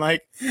laughing.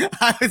 Like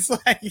I was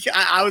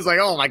like,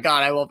 oh my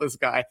God, I love this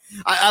guy.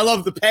 I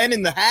love the pen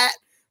and the hat.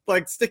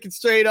 Like sticking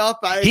straight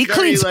up. He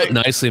cleans up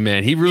nicely,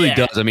 man. He really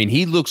does. I mean,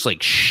 he looks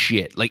like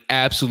shit, like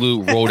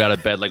absolute rolled out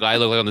of bed. Like I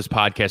look like on this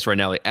podcast right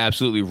now, like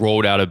absolutely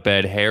rolled out of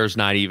bed. Hair's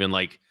not even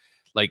like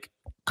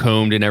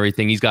combed and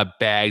everything. He's got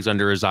bags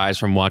under his eyes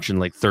from watching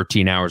like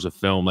 13 hours of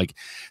film. Like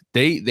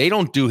they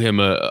don't do him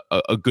a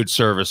good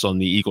service on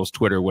the Eagles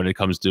Twitter when it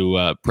comes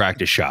to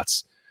practice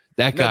shots.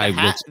 That guy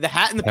looks the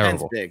hat and the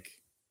terrible. pen's big.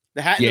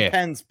 The hat and the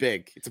pen's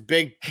big. It's a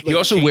big. He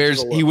also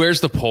wears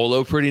the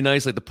polo pretty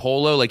nice. Like the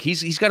polo, like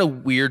he's got a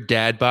weird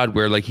dad bod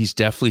where like he's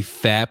definitely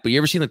fat. But you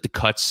ever seen like the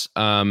cuts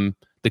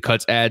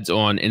ads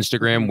on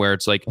Instagram where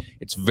it's like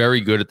it's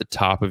very good at the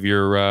top of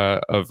your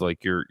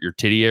your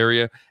titty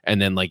area,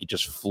 and then like it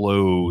just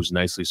flows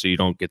nicely, so you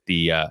don't get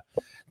the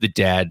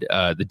dad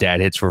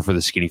hits for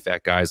the skinny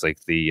fat guys, like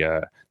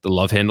the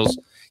love handles.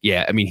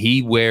 Yeah, I mean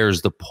he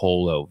wears the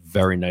polo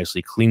very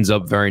nicely, cleans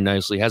up very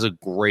nicely, has a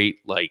great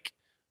like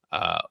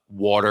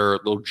water,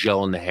 little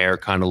gel in the hair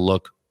kind of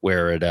look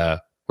where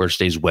it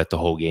stays wet the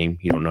whole game.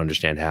 You don't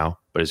understand how,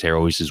 but his hair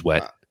always is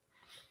wet.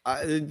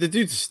 The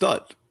dude's a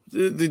stud.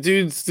 The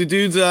dude's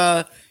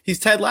he's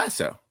Ted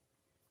Lasso.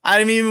 I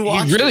didn't even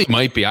watch He really it.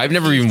 might be. I've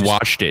never even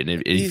watched it,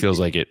 and it feels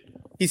like it.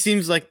 He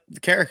seems like the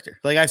character.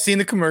 Like I've seen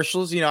the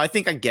commercials, I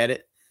think I get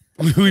it.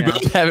 We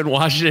both haven't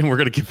watched it, and we're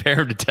going to compare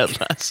him to Ted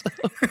Lasso.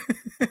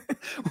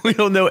 We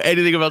don't know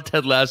anything about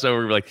Ted Lasso.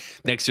 We're like,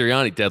 next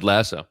Sirianni, Ted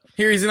Lasso.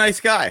 Here, he's a nice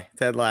guy,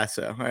 Ted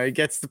Lasso. He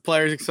gets the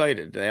players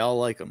excited. They all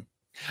like him.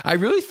 I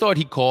really thought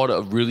he called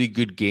a really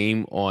good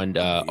game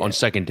on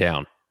second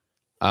down.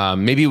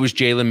 Maybe it was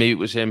Jalen, maybe it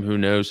was him. Who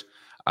knows?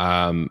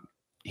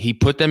 He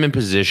put them in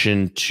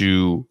position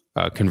to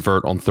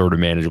convert on third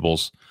and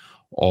manageables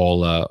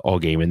all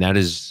game, and that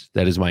is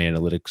my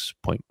analytics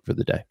point for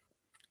the day.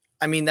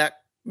 I mean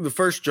the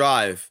first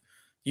drive,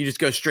 you just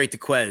go straight to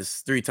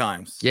Quez 3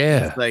 times.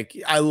 Yeah, it's like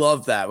I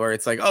love that where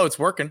it's like, oh, it's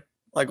working.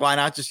 Like why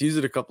not just use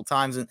it a couple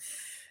times? And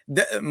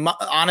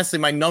honestly,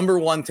 my number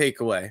one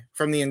takeaway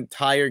from the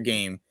entire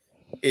game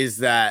is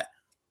that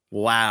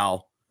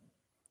wow.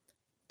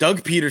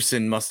 Doug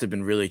Peterson must have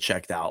been really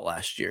checked out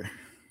last year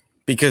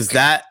because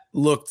that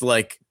looked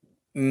like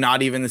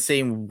not even the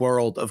same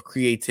world of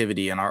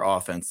creativity in our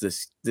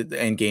offense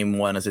in game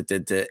one as it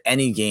did to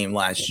any game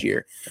last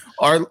year.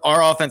 Our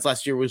offense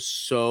last year was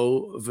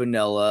so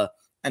vanilla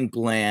and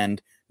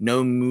bland,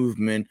 no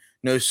movement,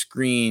 no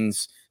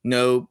screens,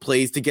 no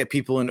plays to get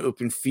people in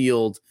open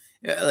field,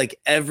 like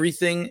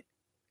everything.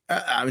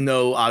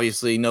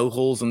 Obviously no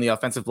holes in the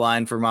offensive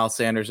line for Miles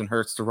Sanders and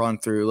Hurts to run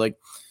through, like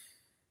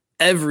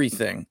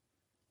everything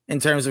in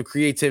terms of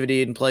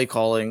creativity and play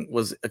calling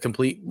was a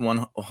complete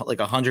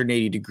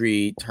 180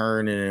 degree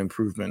turn and an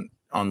improvement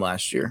on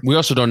last year. We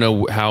also don't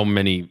know how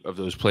many of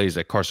those plays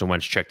that Carson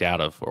Wentz checked out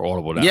of or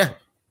audible out. Yeah,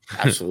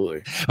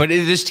 absolutely. But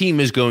this team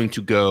is going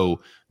to go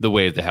the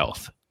way of the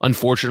health.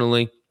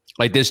 Unfortunately,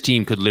 like this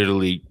team could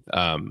literally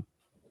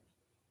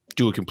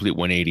do a complete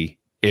 180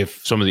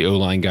 if some of the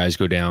O-line guys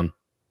go down,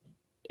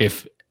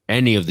 if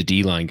any of the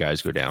D-line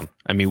guys go down.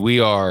 I mean,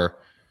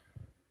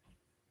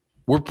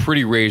 we're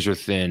pretty razor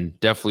thin,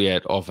 definitely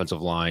at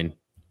offensive line,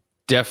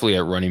 definitely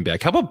at running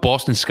back. How about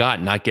Boston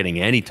Scott not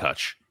getting any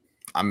touch?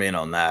 I'm in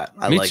on that.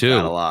 I Me like too.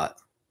 that a lot.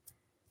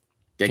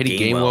 Kenny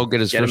Gainwell get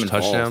his first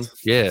touchdown?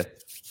 Yeah.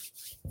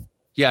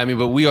 Yeah, I mean,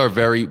 but we are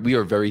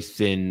very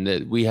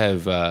thin. We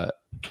have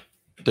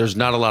there's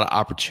not a lot of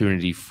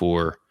opportunity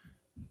for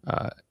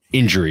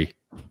injury,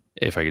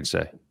 if I could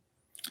say.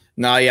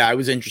 No, yeah, I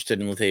was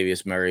interested in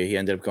Latavius Murray. He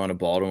ended up going to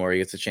Baltimore. He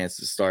gets a chance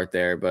to start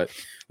there, but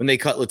when they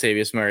cut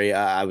Latavius Murray,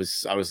 I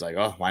was like,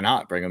 oh, why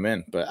not bring him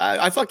in? But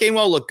I thought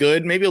Gainwell looked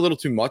good. Maybe a little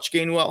too much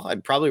Gainwell.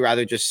 I'd probably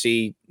rather just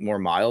see more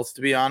Miles,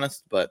 to be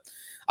honest. But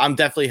I'm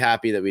definitely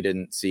happy that we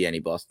didn't see any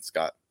Boston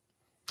Scott.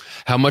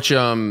 How much?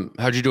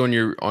 How'd you do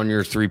on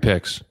your 3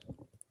 picks?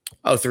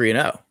 Oh,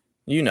 3-0.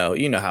 You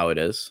know how it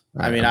is.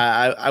 Right. I mean,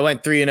 I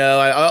went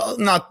 3-0.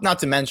 Not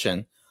to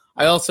mention,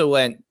 I also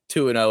went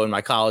 2-0 in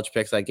my college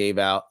picks I gave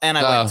out, and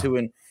I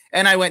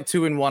went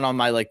 2-1 on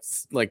my like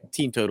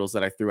team totals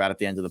that I threw out at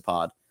the end of the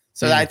pod.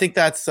 So I think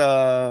that's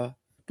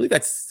but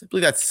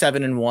believe that's 7-1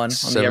 on the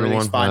 7-1,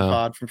 Everything's Fine wow.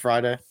 pod from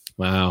Friday.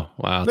 Wow.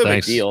 No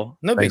Thanks. big deal.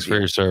 No Thanks big for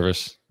deal. your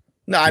service.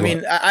 No, I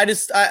mean, I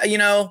just try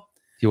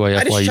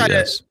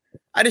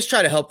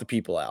to help the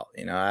people out.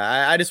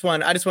 I just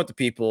want the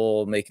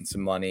people making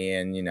some money,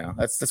 and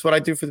that's what I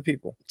do for the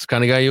people. It's the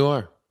kind of guy you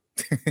are.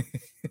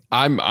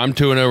 I'm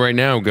 2-0 right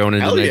now going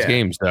into the next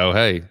game. So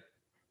hey,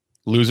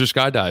 loser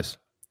skydives.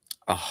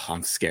 Oh,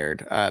 I'm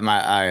scared.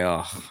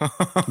 No,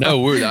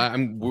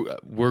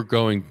 we're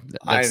going.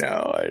 I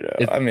know.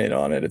 I'm in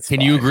on it.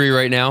 Can you agree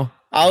right now?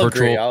 I'll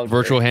agree.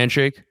 Virtual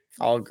handshake.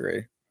 I'll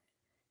agree.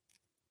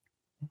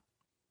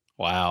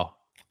 Wow.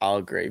 I'll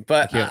agree.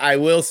 But I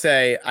will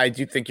say, I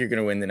do think you're going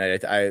to win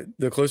tonight.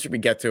 The closer we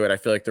get to it, I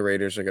feel like the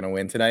Raiders are going to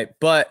win tonight.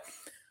 But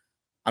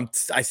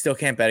I still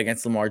can't bet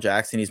against Lamar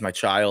Jackson. He's my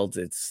child.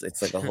 It's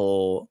like a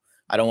whole.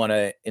 I don't want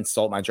to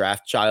insult my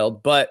draft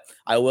child, but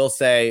I will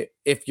say,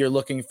 if you're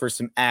looking for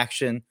some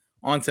action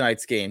on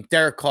tonight's game,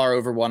 Derek Carr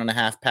over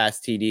 1.5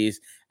 pass TDs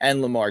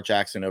and Lamar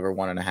Jackson over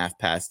 1.5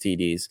 pass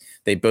TDs.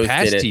 They both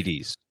did it.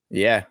 TDs.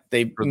 Yeah,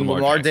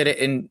 Lamar did it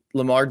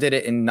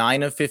in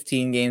 9 of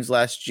 15 games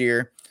last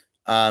year.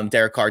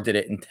 Derek Carr did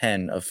it in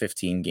 10 of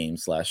 15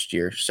 games last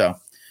year. So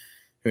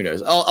who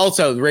knows?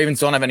 Also, the Ravens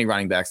don't have any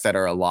running backs that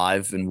are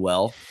alive and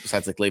well,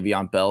 besides like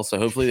Le'Veon Bell. So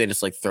hopefully they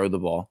just like throw the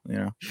ball.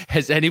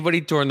 Has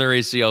anybody torn their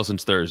ACL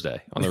since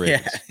Thursday on the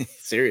Ravens? Yeah,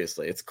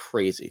 seriously, it's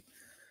crazy.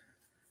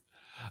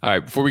 All right,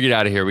 before we get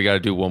out of here, we got to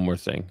do one more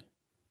thing.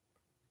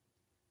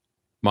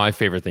 My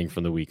favorite thing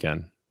from the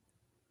weekend.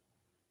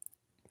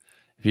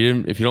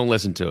 If you don't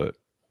listen to it,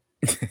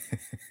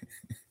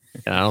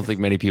 and I don't think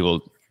many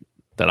people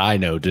that I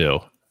know do,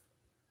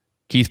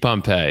 Keith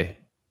Pompey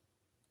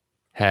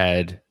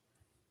had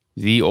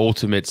the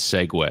ultimate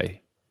segue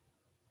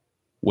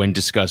when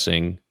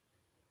discussing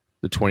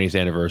the 20th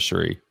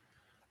anniversary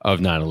of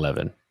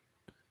 9/11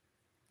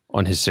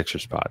 on his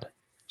Sixers pod.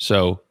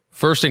 So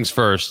first things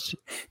first,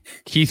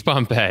 Keith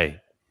Pompey,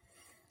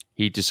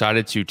 he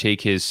decided to take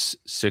his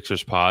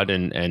Sixers pod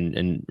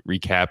and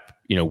recap,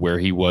 where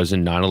he was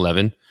in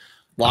 9/11.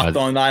 Locked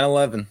on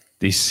 9/11.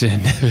 These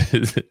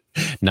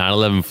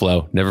 9/11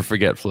 flow. Never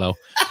forget flow.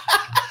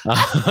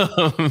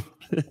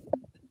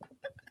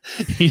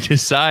 He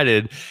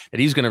decided that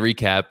he's going to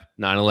recap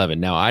 9/11.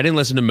 Now, I didn't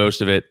listen to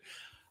most of it.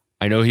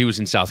 I know he was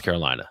in South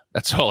Carolina.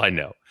 That's all I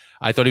know.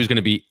 I thought he was going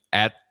to be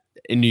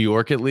in New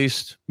York, at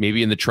least,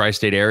 maybe in the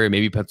tri-state area,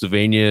 maybe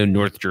Pennsylvania,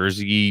 North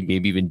Jersey,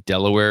 maybe even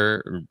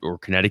Delaware or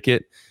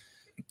Connecticut.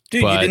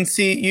 Dude, you didn't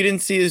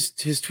see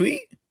his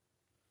tweet?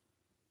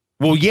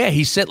 Well, yeah,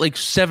 he set like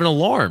 7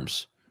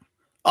 alarms.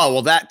 Oh,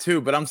 well, that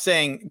too. But I'm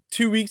saying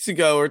 2 weeks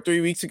ago or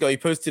 3 weeks ago, he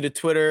posted a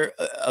Twitter,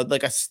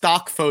 like a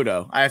stock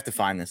photo. I have to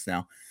find this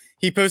now.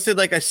 He posted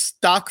like a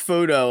stock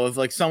photo of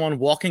like someone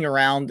walking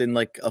around in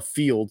like a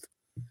field.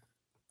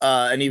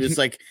 And he was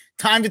like,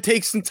 time to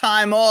take some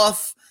time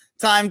off,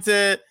 time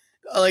to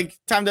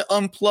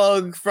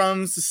unplug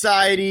from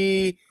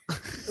society.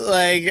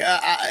 Like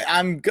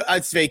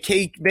it's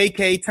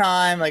vacay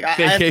time. Like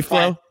vacay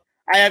flow.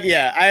 I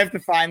have to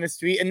find this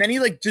tweet. And then he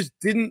like just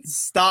didn't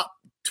stop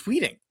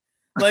tweeting.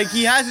 Like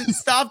he hasn't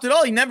stopped at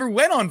all. He never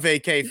went on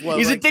vacay flow.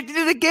 He's addicted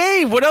to the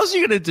game. What else are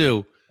you gonna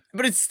do?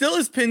 But it's still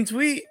his pinned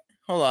tweet.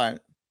 Hold on.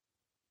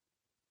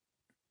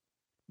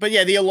 But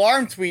yeah, the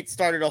alarm tweet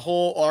started a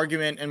whole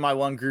argument in my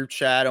one group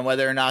chat on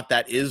whether or not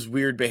that is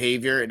weird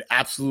behavior. It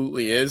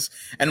absolutely is.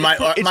 And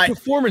it's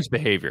performance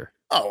behavior.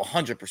 Oh,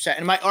 100%.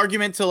 And my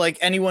argument to like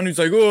anyone who's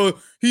like, oh,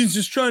 he's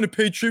just trying to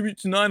pay tribute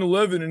to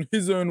 9/11 in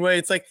his own way.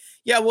 It's like,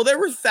 yeah, well, there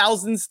were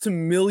thousands to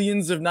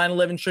millions of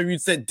 9/11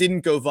 tributes that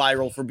didn't go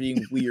viral for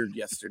being weird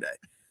yesterday.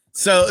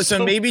 So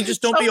maybe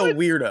just don't be a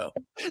weirdo.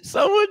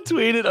 Someone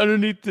tweeted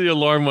underneath the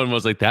alarm one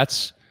was like,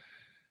 that's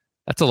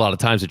a lot of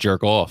times to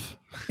jerk off.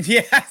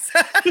 Yes.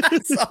 I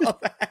saw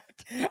that.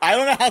 I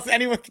don't know how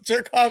anyone can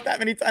jerk off that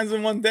many times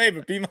in one day,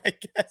 but be my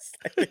guest.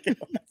 I think it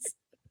was.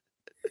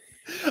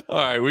 All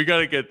right, we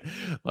gotta get.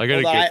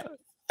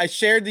 I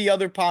shared the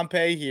other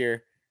Pompey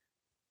here.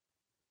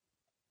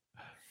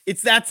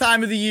 It's that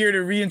time of the year to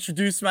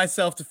reintroduce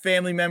myself to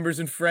family members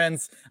and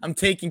friends. I'm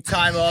taking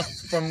time off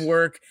from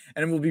work,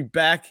 and we'll be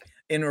back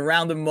in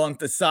around a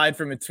month. Aside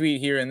from a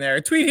tweet here and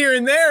there,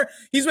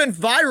 he's went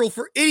viral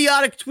for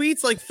idiotic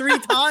tweets like 3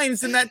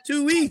 times in that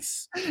 2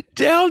 weeks.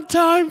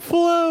 Downtime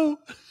flow.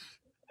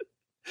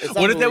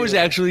 What if that was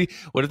actually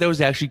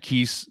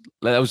Keith?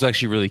 That was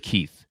actually really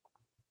Keith.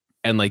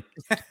 And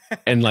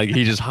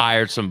he just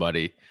hired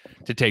somebody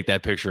to take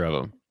that picture of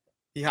him.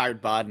 He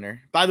hired Bodner.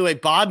 By the way,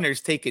 Bodner's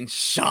taken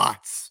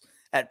shots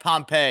at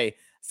Pompey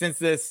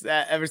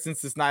ever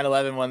since this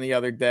 9/11 one the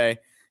other day.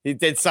 He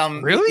did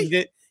some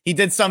He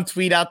did some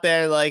tweet out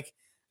there like,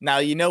 now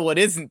you know what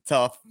isn't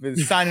tough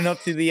is signing up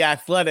to the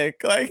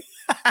Athletic. Like,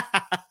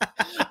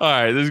 all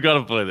right, this has got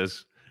to play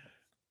this.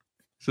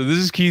 So this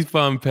is Keith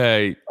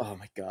Pompey. Oh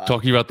my God,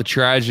 talking about the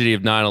tragedy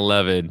of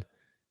 9/11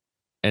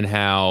 and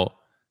how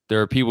there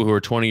are people who are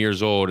 20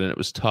 years old and it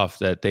was tough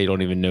that they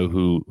don't even know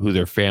who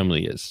their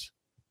family is.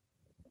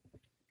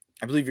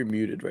 I believe you're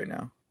muted right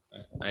now.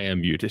 I am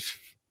muted.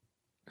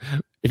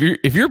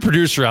 If you're a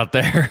producer out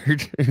there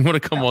and you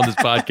want to come on this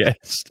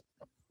podcast,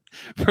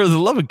 for the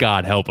love of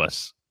God, help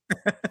us.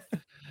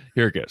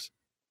 Here it goes.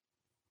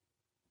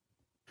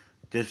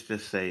 Just to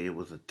say it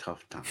was a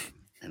tough time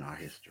in our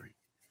history.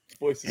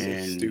 Voice is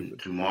And so stupid.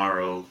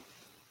 tomorrow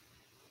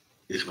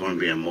is going to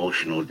be an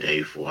emotional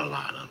day for a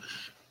lot of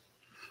us.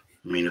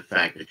 I mean, the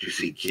fact that you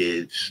see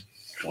kids,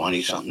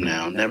 20-something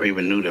now, never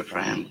even knew their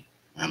family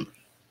members.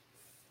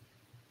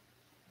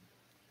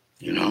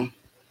 You know,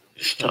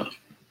 it's tough.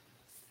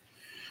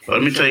 But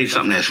let me tell you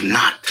something that's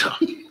not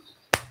tough.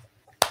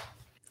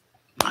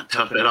 Not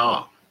tough at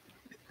all.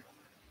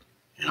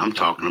 And I'm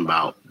talking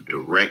about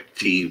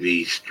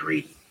DirecTV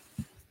Street.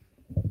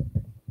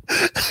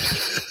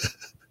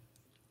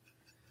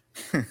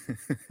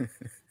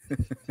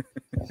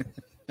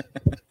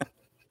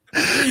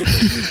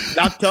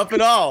 Not tough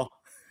at all.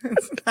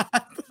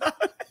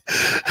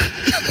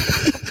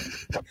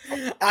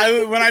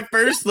 When I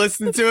first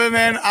listened to it,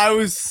 man, I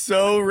was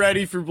so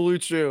ready for Blue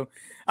Chew.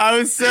 I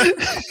was so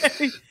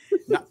ready.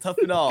 Not tough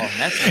at all.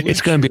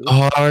 It's going to be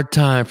a hard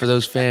time for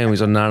those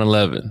families on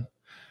 9/11.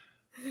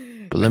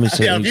 But let me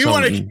say Now, if you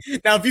something.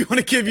 want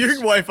to give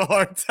your wife a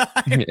hard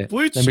time, Yeah.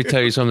 Blue Chew. Let me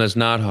tell you something that's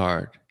not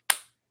hard.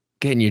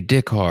 Getting your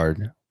dick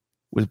hard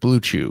with Blue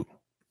Chew.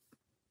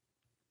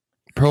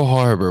 Pearl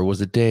Harbor was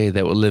a day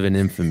that will live in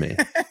infamy.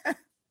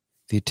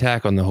 The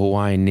attack on the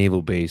Hawaiian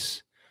naval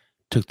base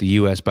took the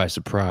U.S. by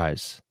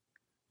surprise.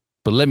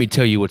 But let me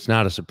tell you what's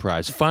not a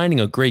surprise. Finding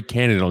a great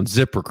candidate on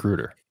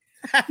ZipRecruiter.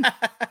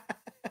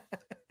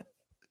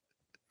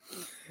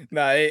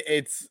 No,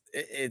 it's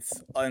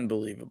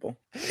unbelievable.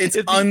 It's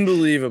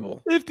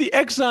unbelievable. If the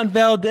Exxon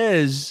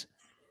Valdez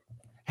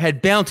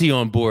had Bounty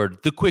on board,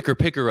 the quicker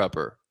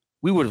picker-upper,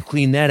 we would have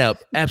cleaned that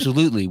up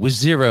absolutely with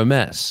zero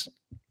mess.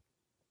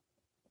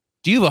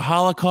 Do you have a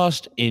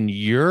Holocaust in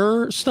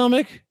your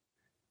stomach?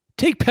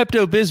 Take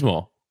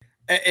Pepto-Bismol.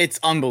 It's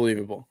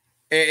unbelievable.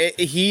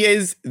 He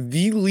is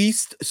the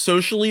least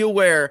socially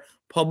aware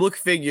public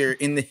figure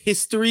in the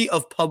history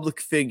of public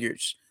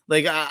figures.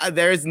 Like,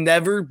 there has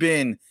never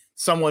been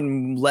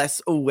someone less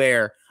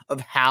aware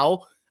of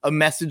how a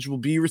message will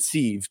be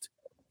received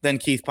than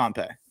Keith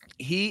Pompey.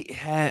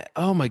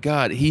 Oh my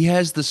God, he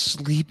has the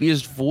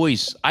sleepiest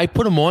voice. I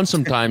put him on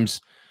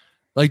sometimes,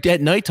 like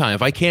at nighttime.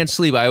 If I can't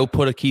sleep, I will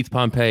put a Keith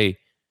Pompey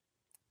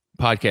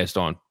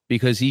podcast on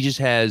because he just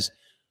has.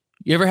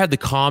 You ever had the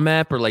Calm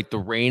app or like the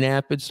Rain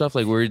app and stuff,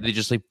 like where they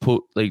just like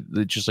put like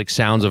just like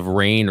sounds of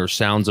rain or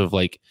sounds of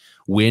like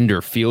wind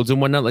or fields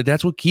and whatnot? Like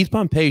that's what Keith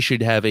Pompey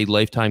should have a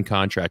lifetime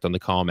contract on the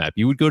Calm app.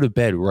 You would go to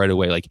bed right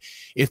away. Like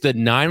if the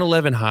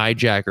 9/11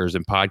 hijackers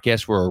and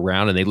podcasts were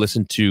around and they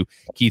listened to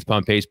Keith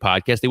Pompey's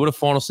podcast, they would have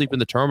fallen asleep in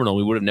the terminal.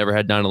 We would have never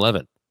had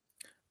 9/11.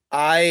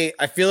 I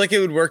feel like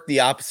it would work the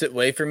opposite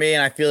way for me,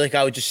 and I feel like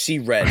I would just see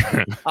red.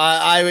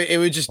 It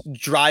would just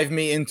drive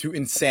me into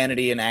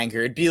insanity and anger.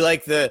 It'd be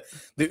like the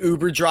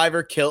Uber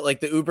driver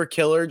the Uber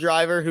killer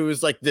driver who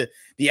was like the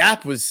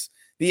app was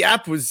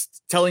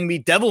telling me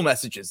devil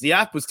messages. The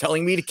app was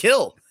telling me to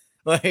kill.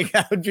 Like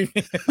I would be,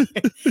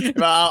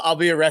 I'll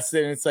be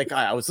arrested, and it's like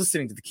I was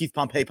listening to the Keith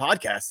Pompey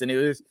podcast, and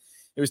it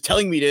was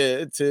telling me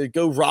to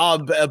go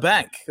rob a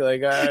bank.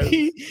 Like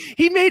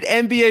he made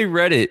NBA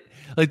Reddit.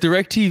 Like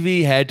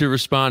DirecTV had to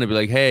respond and be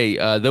like, hey,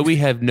 though we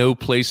have no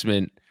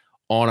placement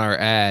on our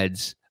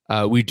ads,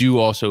 we do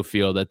also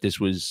feel that this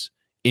was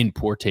in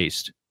poor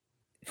taste.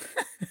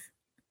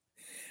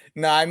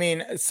 No, I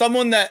mean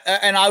someone that,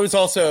 and I was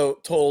also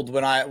told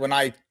when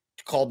I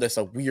called this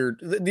a weird,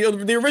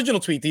 the original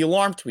tweet, the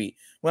alarm tweet,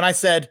 when I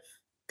said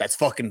that's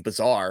fucking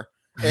bizarre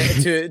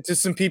to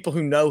some people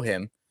who know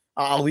him,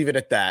 I'll leave it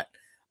at that.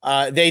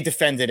 They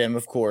defended him,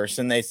 of course,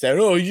 and they said,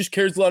 oh, he just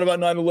cares a lot about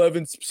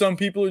 9/11. Some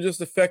people are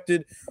just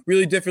affected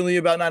really differently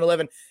about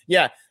 9/11.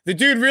 Yeah, the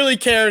dude really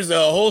cares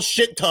a whole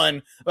shit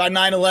ton about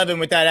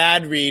 9/11 with that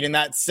ad read and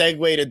that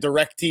segue to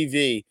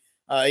DirecTV.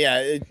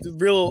 Yeah, it's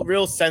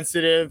real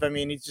sensitive. I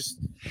mean, he's just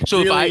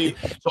so really...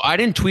 I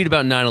didn't tweet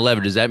about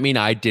 9/11. Does that mean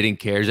I didn't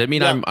care? Does that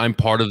mean I'm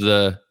part of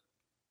the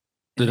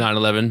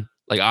 9/11?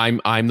 Like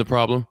I'm the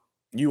problem?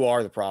 You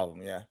are the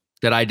problem, yeah.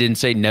 That I didn't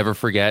say never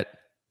forget.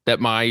 That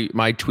my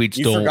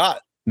tweets don't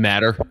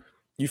matter.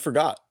 You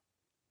forgot.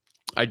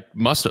 I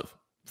must have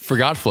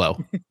forgot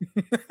Flo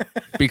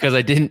because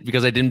I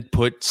didn't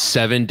put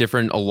 7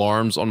 different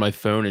alarms on my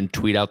phone and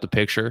tweet out the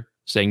picture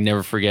saying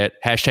never forget,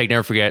 hashtag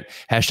never forget,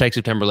 hashtag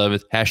September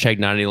 11th, hashtag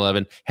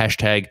 9/11,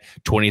 hashtag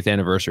 20th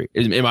anniversary.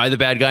 Am I the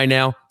bad guy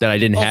now that I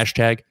didn't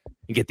hashtag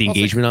and get the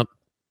engagement up?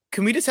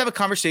 Can we just have a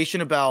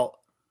conversation about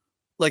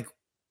like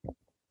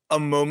a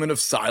moment of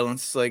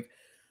silence?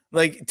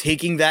 Like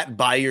taking that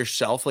by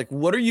yourself, like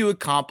what are you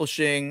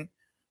accomplishing?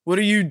 What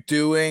are you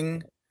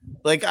doing?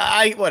 Like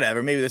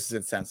whatever. Maybe this is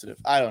insensitive.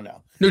 I don't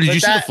know. No, did you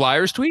see the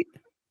Flyers tweet?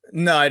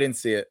 No, I didn't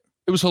see it.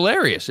 It was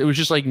hilarious. It was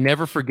just like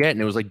never forget,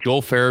 and it was like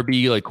Joel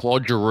Farabee, like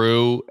Claude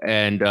Giroux,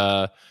 and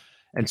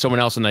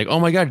someone else, and like, oh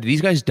my God, did these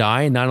guys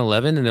die in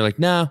 9/11? And they're like,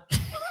 no.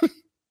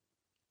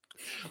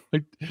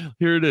 Like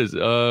here it is.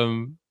 Here,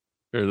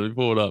 let me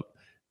pull it up.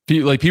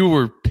 People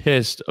were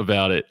pissed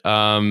about it.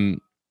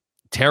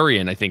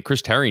 Terrian, I think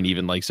Chris Terrian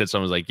even like said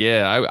something like,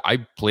 yeah, I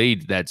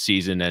played that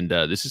season and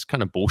this is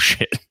kind of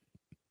bullshit.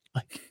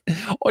 Like,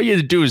 all you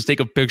had to do is take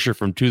a picture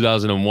from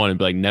 2001 and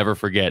be like, never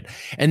forget.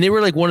 And they were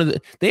like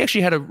they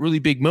actually had a really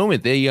big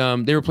moment. They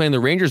were playing the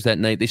Rangers that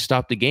night. They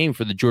stopped the game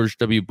for the George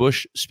W.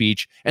 Bush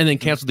speech and then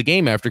canceled the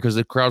game after because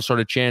the crowd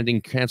started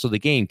chanting, cancel the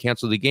game,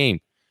 cancel the game.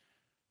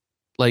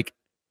 Like,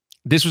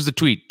 this was the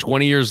tweet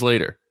 20 years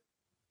later.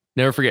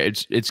 Never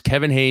forget. It's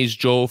Kevin Hayes,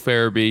 Joel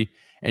Farabee,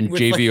 and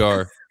with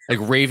JVR,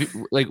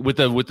 with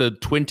the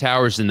Twin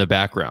Towers in the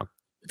background.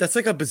 That's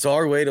like a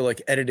bizarre way to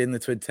like edit in the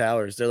Twin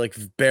Towers. They're like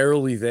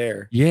barely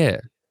there.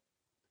 Yeah.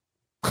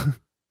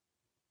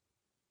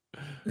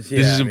 This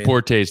is in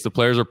poor taste. The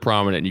players are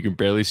prominent and you can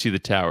barely see the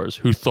towers.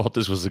 Who thought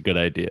this was a good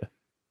idea?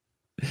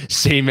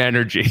 Same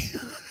energy.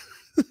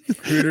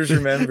 Hooters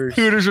remembers.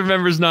 Hooters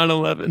remembers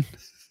 9/11.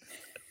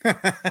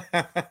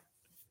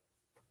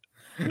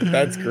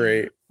 That's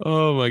great.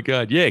 Oh my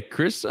God. Yeah,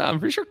 Chris. I'm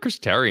pretty sure Chris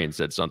Terrian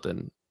said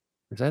something.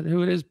 Is that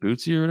who it is?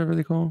 Bootsy or whatever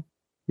they call him?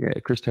 Yeah,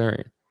 Chris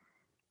Terrian.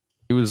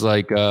 He was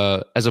like,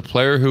 as a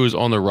player who was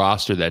on the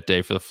roster that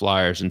day for the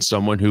Flyers and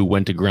someone who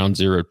went to Ground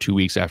Zero 2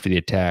 weeks after the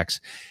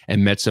attacks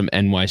and met some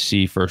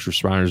NYC first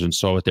responders and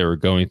saw what they were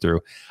going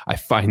through, I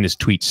find this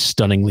tweet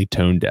stunningly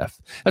tone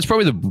deaf. That's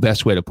probably the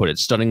best way to put it.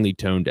 Stunningly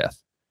tone deaf.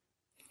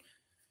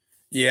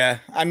 Yeah.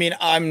 I mean,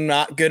 I'm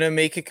not going to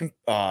make it. Should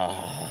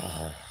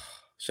I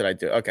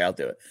do it? Okay, I'll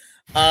do it.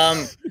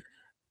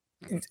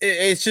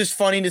 It's just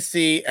funny to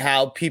see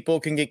how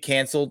people can get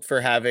canceled for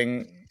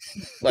having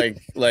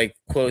like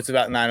quotes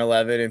about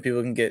 9/11 and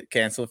people can get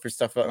canceled for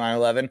stuff about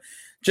 9/11.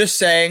 Just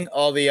saying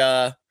all the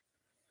I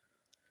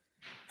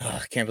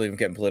can't believe I'm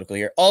getting political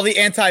here. All the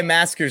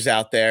anti-maskers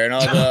out there and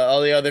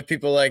all the other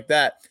people like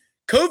that.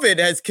 COVID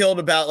has killed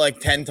about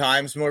like 10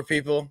 times more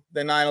people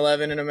than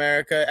 9/11 in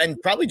America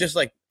and probably just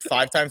like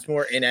 5 times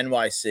more in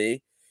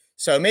NYC.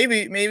 So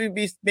maybe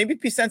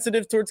be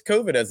sensitive towards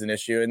COVID as an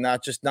issue and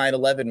not just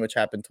 9/11, which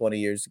happened 20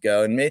 years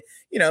ago. And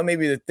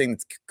maybe the thing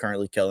that's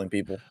currently killing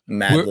people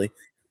madly.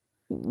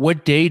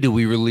 What day do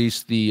we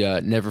release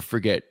the never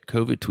forget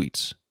COVID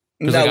tweets?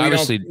 No,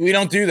 we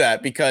don't do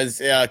that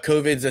because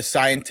COVID's a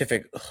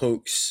scientific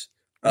hoax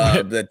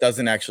that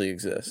doesn't actually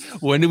exist.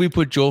 When do we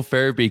put Joel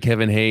Farabee,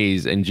 Kevin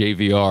Hayes, and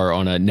JVR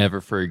on a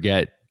never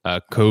forget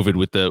COVID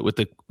with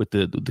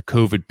the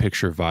COVID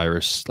picture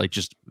virus, like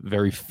just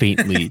very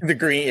faintly the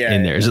green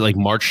in there? Is it like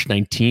March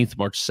 19th,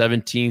 March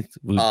 17th?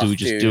 Do we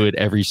just do it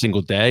every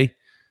single day?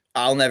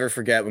 I'll never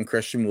forget when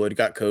Christian Wood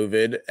got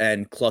COVID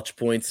and Clutch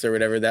Points or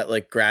whatever, that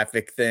like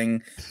graphic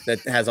thing that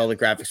has all the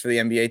graphics for the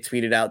NBA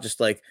tweeted out just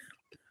like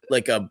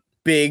a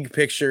big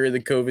picture of the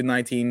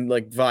COVID-19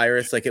 like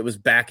virus, like it was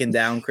backing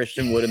down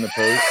Christian Wood in the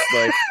post,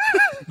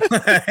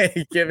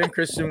 like giving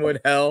Christian Wood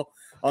hell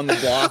on the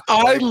block.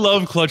 I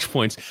love Clutch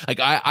Points. Like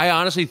I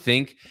honestly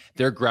think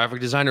their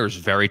graphic designer is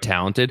very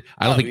talented.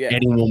 I don't think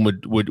anyone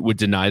would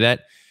deny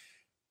that.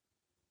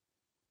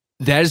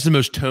 That is the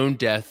most tone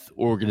deaf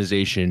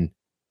organization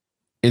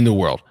in the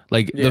world.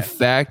 Like the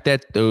fact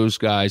that those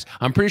guys,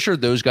 I'm pretty sure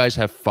those guys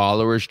have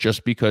followers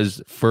just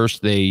because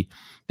first they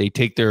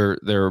take their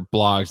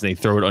blogs and they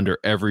throw it under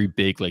every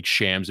big like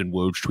Shams and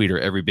Woj tweet or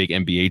every big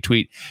NBA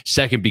tweet.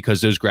 Second,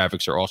 because those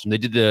graphics are awesome. They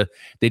did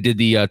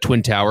the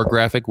Twin Tower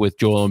graphic with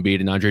Joel Embiid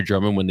and Andre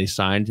Drummond when they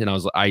signed, and I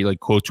like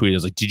quote tweeted, I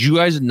was like, did you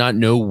guys not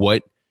know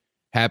what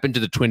happened to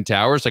the Twin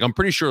Towers? Like I'm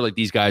pretty sure like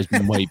these guys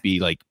might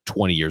be like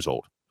 20 years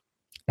old.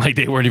 Like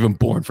they weren't even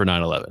born for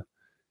 9/11.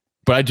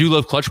 But I do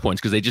love Clutch Points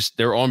because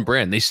they're on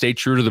brand. They stay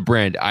true to the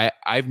brand.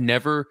 I've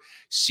never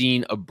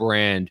seen a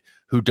brand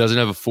who doesn't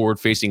have a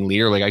forward-facing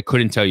leader. Like I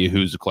couldn't tell you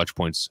who's the Clutch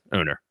Points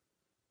owner.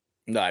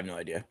 No, I have no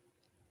idea.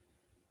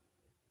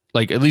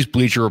 Like at least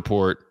Bleacher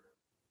Report,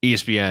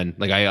 ESPN.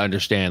 Like I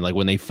understand. Like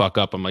when they fuck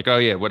up, I'm like, oh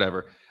yeah,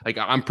 whatever. Like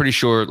I'm pretty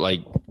sure.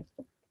 Like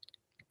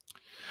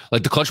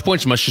the Clutch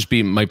Points might just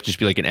be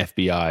like an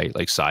FBI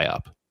like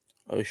psyop.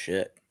 Oh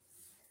shit.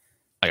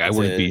 Like I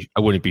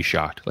wouldn't be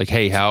shocked. Like,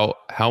 hey, how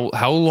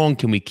long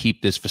can we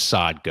keep this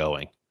facade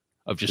going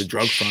of just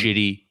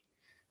shitty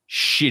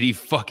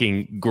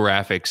fucking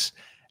graphics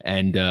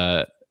and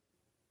shitty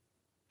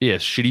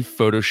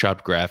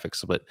Photoshop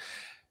graphics? But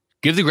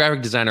give the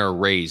graphic designer a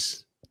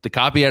raise. The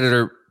copy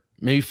editor,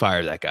 maybe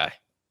fire that guy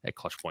at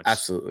Clutch Points.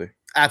 Absolutely.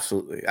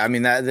 I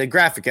mean,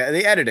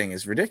 the editing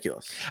is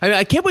ridiculous. I mean,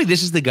 I can't believe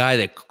this is the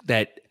guy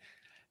that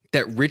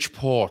Rich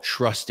Paul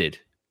trusted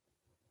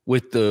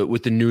with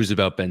the news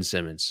about Ben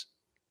Simmons.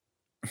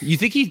 You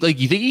think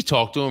he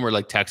talked to him or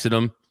like texted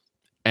him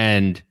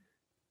and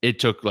it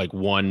took like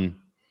one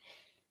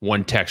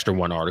text or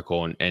one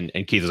article and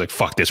Keith was like,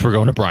 fuck this, we're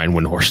going to Brian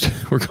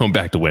Windhorst. We're going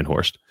back to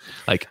Windhorst.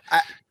 Like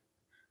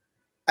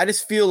I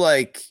just feel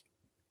like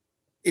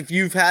if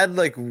you've had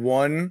like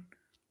one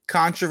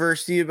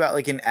controversy about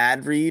like an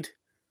ad read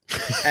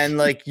and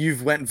like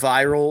you've went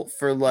viral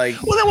for like,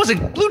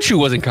 Blue Chew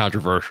wasn't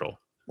controversial.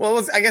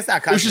 Well, I guess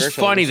not controversial. It was just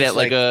funny that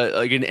like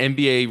an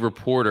NBA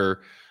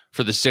reporter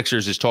for the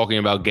Sixers is talking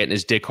about getting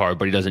his dick hard,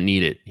 but he doesn't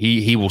need it.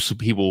 He will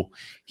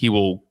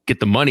get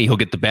the money. He'll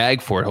get the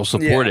bag for it. He'll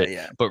support it.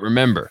 Yeah. But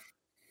remember,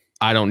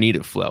 I don't need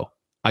it flow.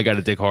 I got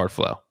a dick hard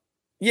flow.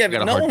 Yeah,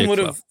 but no one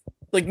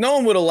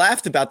would have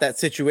laughed about that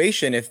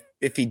situation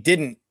if he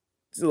didn't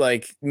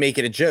like make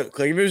it a joke.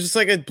 Like if it was just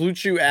like a Blue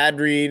Chew ad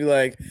read,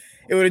 like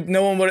it would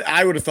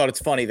I would have thought it's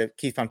funny that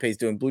Keith Pompey's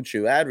doing Blue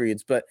Chew ad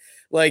reads, but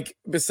like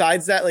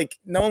besides that, like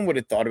no one would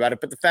have thought about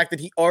it. But the fact that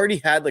he already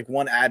had like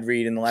one ad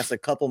read in the last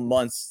like couple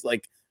months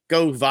like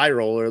go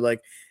viral, or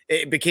like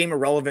it became a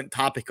relevant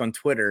topic on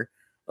Twitter,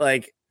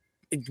 like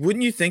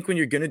wouldn't you think when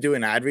you're gonna do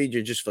an ad read,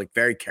 you're just like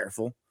very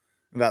careful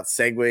about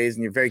segues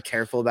and you're very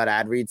careful about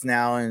ad reads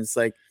now? And it's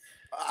like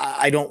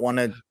I don't want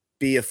to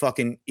be a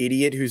fucking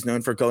idiot who's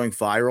known for going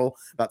viral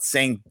about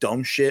saying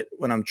dumb shit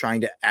when I'm trying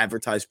to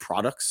advertise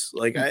products.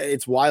 Like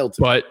it's wild.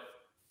 But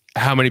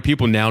how many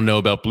people now know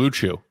about Blue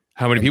Chew?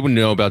 How many people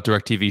know about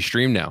DirecTV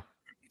Stream now?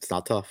 It's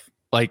not tough.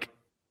 Like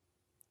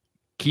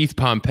Keith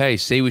Pompey,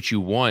 say what you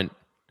want.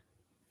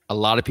 A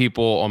lot of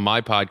people on my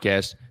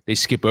podcast, they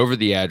skip over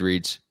the ad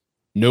reads.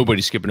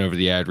 Nobody's skipping over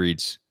the ad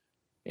reads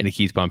in a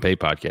Keith Pompey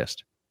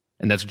podcast.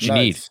 And that's what you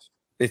need.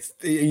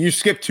 You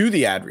skip to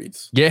the ad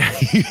reads. Yeah.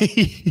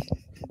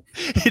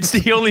 It's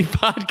the only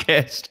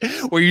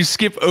podcast where you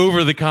skip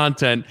over the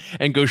content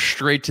and go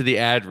straight to the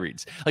ad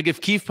reads. Like if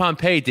Keith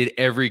Pompey did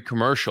every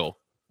commercial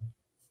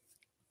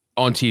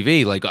on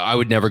TV, like I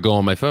would never go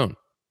on my phone.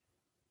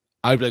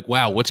 I'd be like,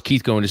 wow, what's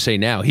Keith going to say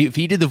now? If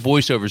he did the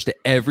voiceovers to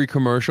every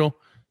commercial,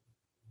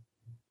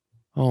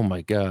 oh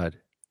my God.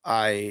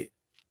 I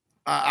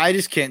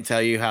just can't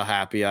tell you how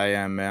happy I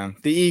am, man.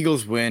 The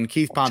Eagles win.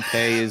 Keith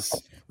Pompey is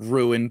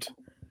ruined.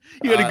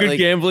 You had a good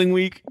gambling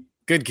week?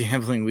 Good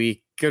gambling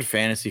week. Good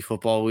fantasy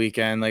football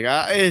weekend. Like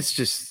it's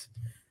just,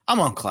 I'm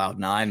on cloud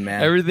nine,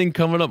 man. Everything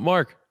coming up,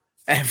 Mark.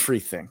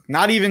 Everything.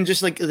 Not even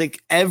just like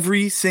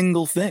every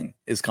single thing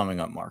is coming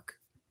up, Mark.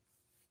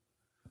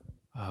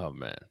 Oh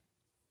man.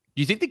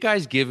 Do you think the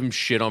guys give him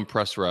shit on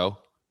press row,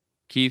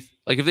 Keith?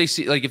 Like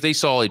if they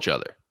saw each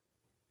other,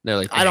 they're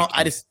like, how about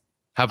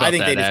I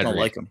think they just don't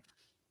like him.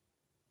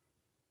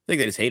 I think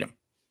they just hate him.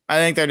 I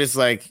think they're just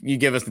like, you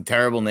give us a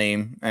terrible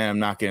name and I'm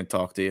not going to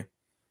talk to you.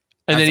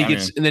 And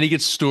then he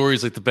gets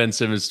stories like the Ben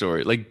Simmons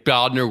story. Like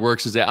Bodner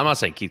works his ass. I'm not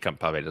saying Keith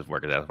Pompey doesn't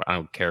work his ass off. I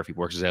don't care if he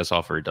works his ass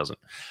off or he doesn't.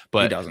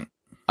 But he doesn't.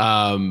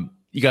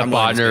 You got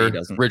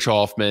Bodner, Rich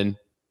Hoffman.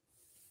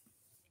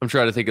 I'm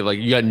trying to think of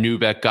you got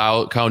Neubeck.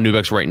 Kyle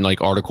Neubeck's writing like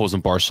articles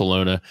in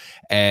Barcelona,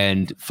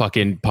 and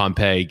fucking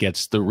Pompey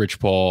gets the Rich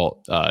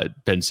Paul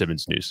Ben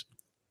Simmons news.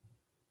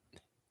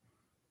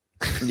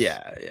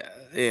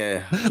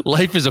 Yeah.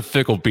 Life is a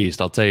fickle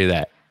beast. I'll tell you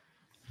that.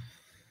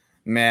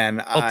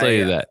 Man, I'll tell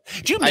you that.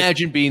 Do you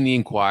imagine being the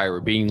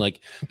Inquirer, being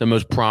like the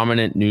most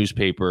prominent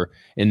newspaper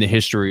in the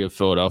history of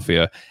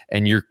Philadelphia,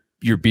 and your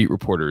beat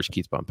reporter is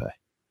Keith Pompey?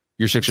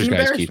 Your Sixers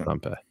guy is Keith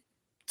Pompey.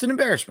 It's an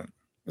embarrassment.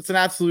 It's an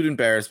absolute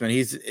embarrassment.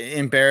 He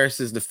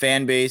embarrasses the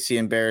fan base. He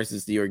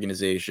embarrasses the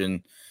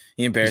organization.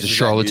 He embarrasses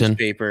the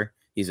newspaper.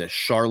 He's a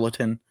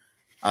charlatan.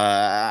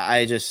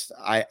 I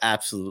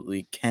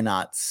absolutely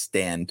cannot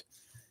stand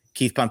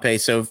Keith Pompey.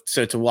 So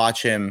to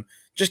watch him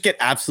just get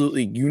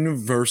absolutely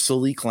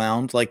universally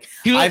clowned. Like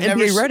I've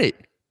never read it.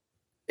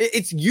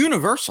 It's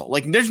universal.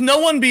 Like there's no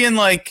one being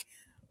like,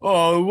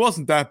 oh, it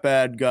wasn't that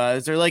bad,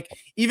 guys. Or like,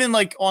 even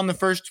like on the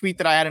first tweet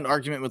that I had an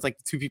argument with like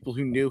the two people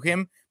who knew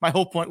him, my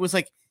whole point was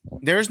like,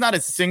 there's not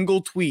a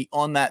single tweet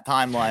on that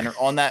timeline or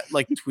on that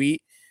like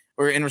tweet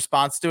or in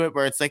response to it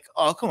where it's like,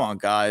 oh, come on,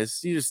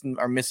 guys. You just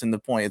are missing the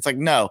point. It's like,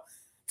 no,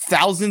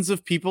 thousands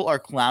of people are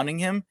clowning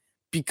him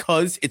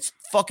because it's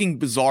fucking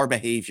bizarre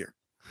behavior.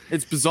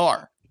 It's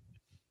bizarre.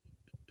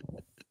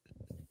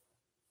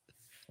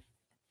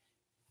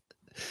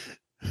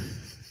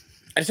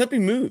 I just hope he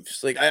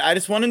moves. Like, I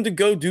just want him to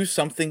go do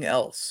something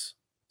else.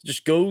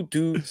 Just go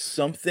do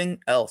something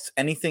else.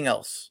 Anything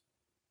else.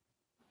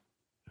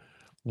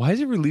 Why is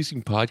he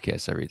releasing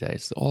podcasts every day?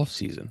 It's the off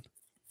season.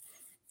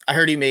 I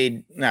heard he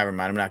made. Never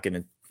mind. I'm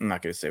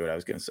not gonna say what I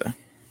was gonna say.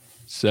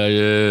 Say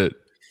it.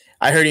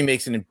 I heard he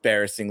makes an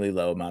embarrassingly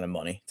low amount of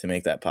money to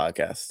make that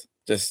podcast.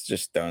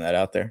 Just throwing that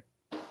out there.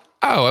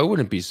 Oh, I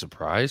wouldn't be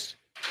surprised.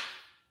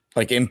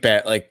 Like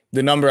the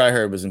number I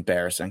heard was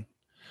embarrassing.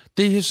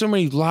 They have so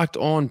many locked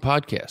on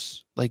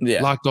podcasts,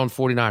 Locked On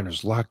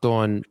 49ers, Locked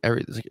On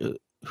everything. Like,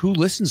 who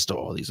listens to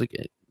all these? Like,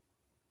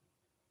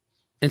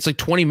 it's like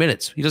 20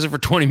 minutes. He does it for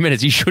 20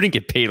 minutes. He shouldn't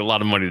get paid a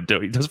lot of money to do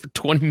it. He does it for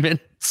 20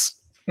 minutes.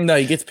 No,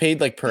 he gets paid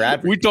like per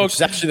ad read, which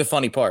is actually the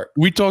funny part.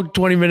 We talked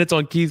 20 minutes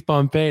on Keith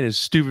Pompey and his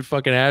stupid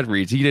fucking ad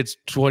reads. He gets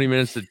 20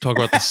 minutes to talk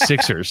about the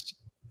Sixers.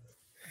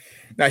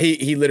 No,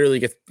 he literally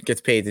gets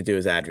paid to do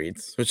his ad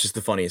reads, which is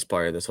the funniest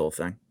part of this whole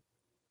thing.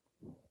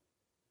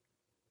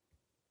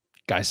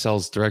 Guy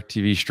sells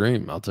DirecTV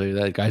Stream. I'll tell you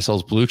that. Guy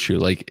sells Blue Chew.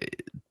 Like,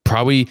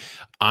 probably,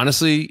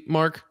 honestly,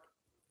 Mark,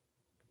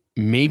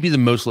 maybe the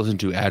most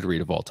listened to ad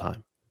read of all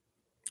time.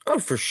 Oh,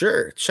 for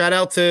sure. Shout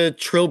out to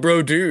Trill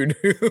Bro Dude.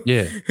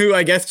 Who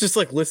I guess just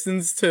like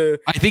listens to.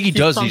 I think he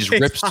does. He just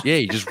rips. Yeah,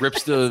 he just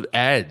rips the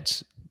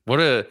ads. What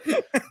a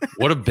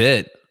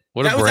bit.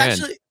 What a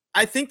brand.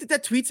 I think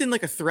that tweet's in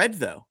like a thread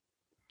though.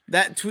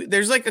 that tweet,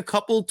 there's like a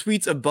couple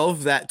tweets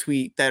above that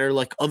tweet that are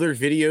like other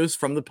videos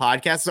from the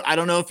podcast. So I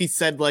don't know if he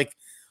said like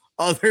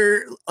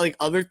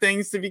other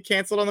things to be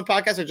canceled on the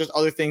podcast or just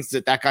other things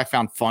that guy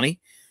found funny.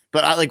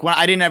 But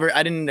I didn't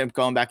end up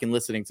going back and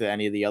listening to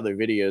any of the other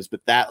videos,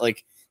 but that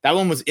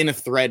one was in a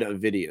thread of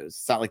videos.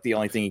 It's not like the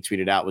only thing he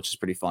tweeted out, which is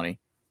pretty funny.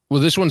 Well,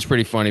 this one's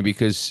pretty funny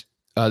because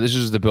this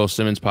is the Bill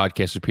Simmons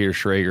podcast with Peter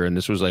Schrager, and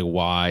this was like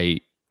why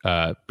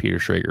Peter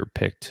Schrager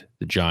picked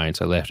the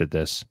Giants. I laughed at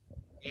this.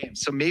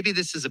 So maybe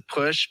this is a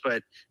push,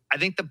 but I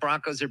think the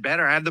Broncos are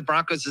better. I have the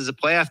Broncos as a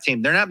playoff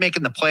team. They're not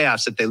making the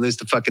playoffs if they lose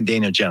to fucking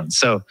Daniel Jones.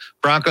 So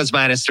Broncos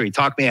 -3.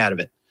 Talk me out of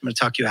it. I'm going to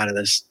talk you out of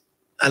this.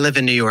 I live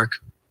in New York.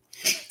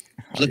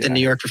 I've lived in New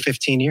York for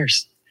 15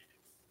 years.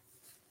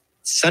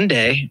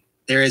 Sunday,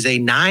 there is a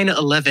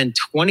 9/11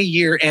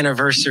 20-year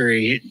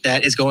anniversary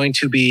that is going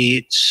to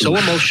be so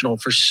emotional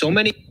for so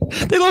many.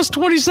 They lost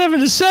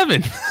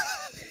 27-7.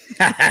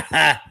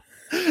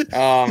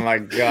 Oh my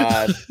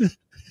God.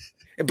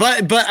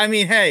 But I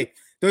mean, hey,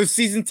 those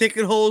season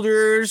ticket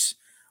holders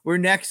were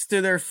next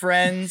to their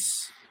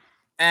friends,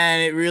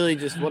 and it really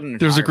just wasn't.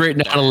 There's a great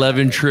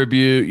 9/11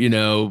 tribute,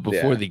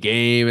 before the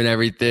game and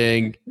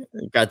everything.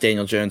 Got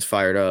Daniel Jones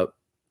fired up.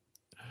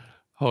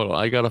 Hold on,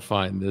 I gotta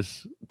find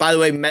this. By the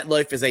way,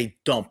 MetLife is a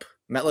dump.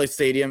 MetLife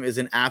Stadium is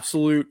an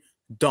absolute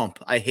dump.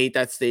 I hate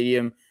that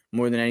stadium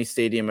more than any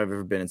stadium I've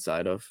ever been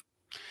inside of.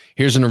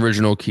 Here's an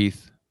original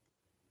Keith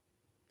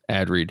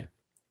ad read.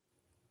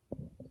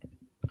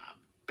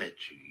 Bet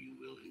you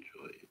will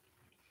enjoy it.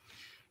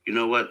 You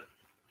know what?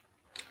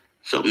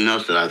 Something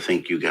else that I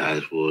think you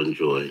guys will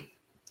enjoy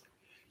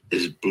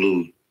is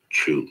Blue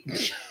Chew.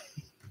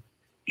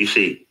 You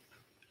see,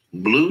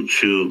 Blue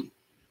Chew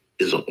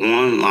is an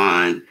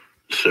online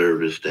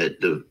service that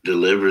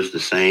delivers the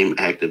same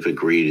active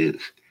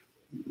ingredients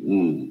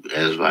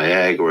as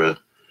Viagra,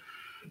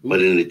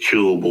 but in a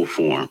chewable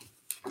form.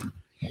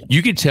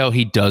 You could tell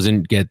he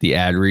doesn't get the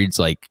ad reads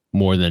like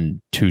more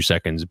than 2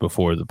 seconds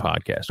before the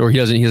podcast, or he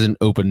doesn't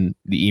open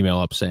the email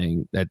up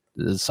saying that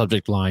the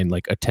subject line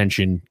like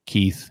 "Attention,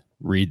 Keith,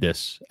 read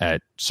this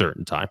at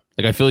certain time."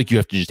 Like I feel like you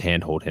have to just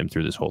handhold him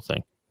through this whole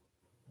thing.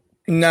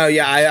 No,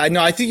 yeah, I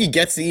know. I think he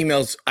gets the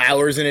emails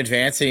hours in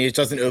advance, and he just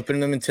doesn't open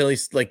them until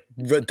he's like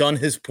done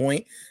his point.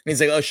 And he's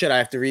like, "Oh shit, I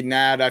have to read an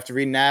ad.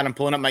 I'm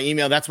pulling up my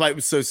email." That's why it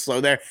was so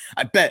slow there.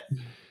 I bet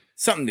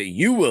something that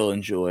you will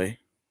enjoy.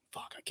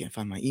 Fuck, I can't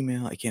find my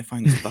email. I can't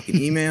find this fucking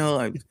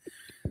email.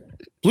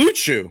 Blue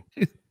Chew.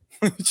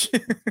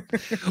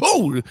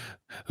 Oh,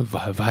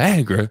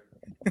 Viagra.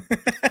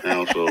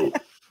 Now, so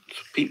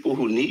people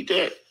who need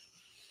that,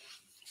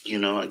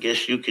 I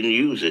guess you can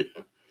use it.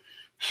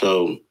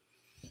 So.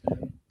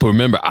 But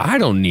remember, I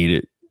don't need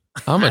it.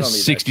 I'm a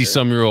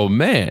 60-some-year-old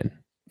man.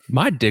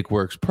 My dick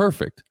works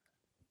perfect.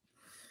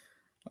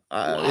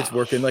 Wow. It's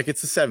working like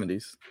it's the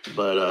 70s.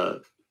 But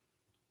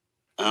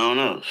I don't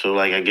know. So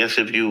like, I guess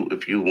if you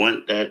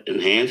want that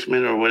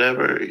enhancement or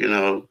whatever,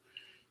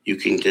 you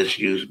can just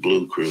use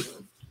Blue Crew.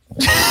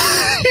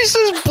 He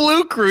says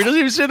Blue Crew. He doesn't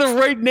even say the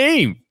right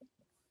name.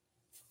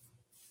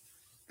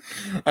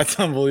 That's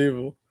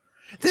unbelievable.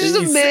 This is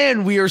a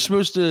man we are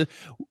supposed to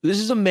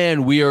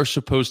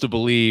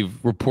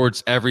believe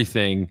reports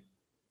everything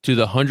to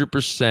the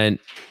 100%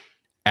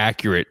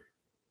 accurate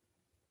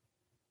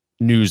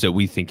news that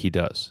we think he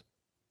does.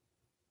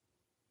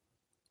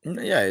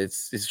 Yeah,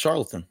 it's a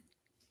charlatan.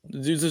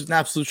 The dude's an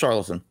absolute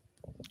charlatan.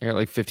 I got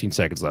like 15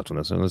 seconds left on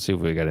this one. Let's see if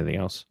we got anything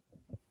else.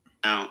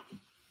 Now,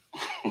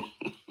 I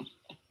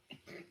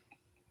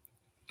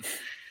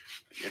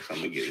guess I'm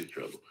gonna get in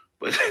trouble.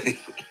 But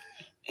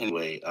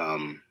anyway,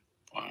 wow.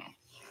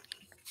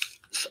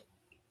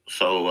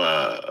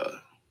 So,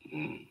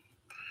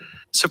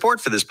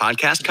 Support for this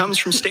podcast comes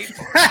from State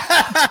Farm.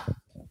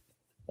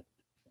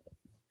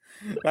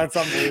 That's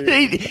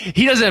unbelievable.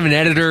 He doesn't have an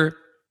editor.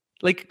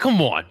 Like,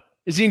 come on.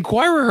 Is the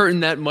Inquirer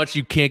hurting that much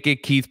you can't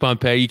get Keith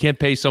Pompey? You can't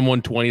pay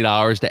someone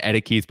 $20 to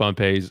edit Keith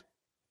Pompey's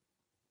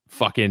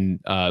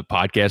fucking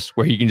podcast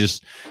where he can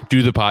just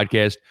do the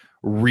podcast,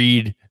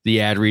 read the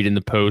ad read in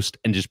the post,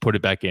 and just put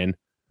it back in.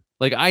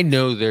 Like, I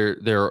know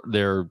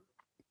they're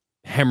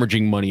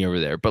hemorrhaging money over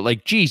there, but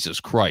like, Jesus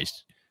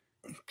Christ.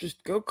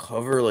 Just go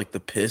cover like the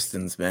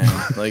Pistons, man.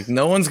 Like,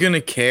 no one's gonna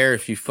care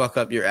if you fuck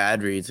up your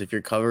ad reads if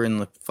you're covering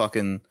the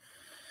fucking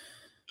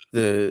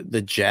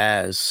the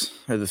Jazz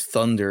or the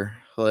Thunder.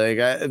 Like,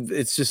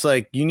 it's just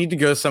like you need to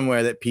go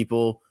somewhere that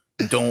people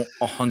don't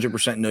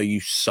 100% know you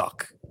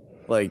suck.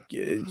 Like,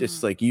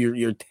 just like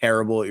you're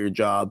terrible at your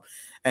job.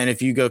 And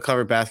if you go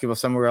cover basketball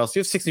somewhere else, you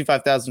have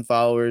 65,000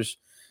 followers.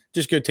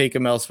 Just go take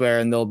them elsewhere,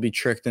 and they'll be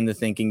tricked into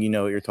thinking you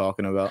know what you're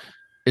talking about.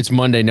 It's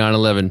Monday,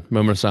 9/11.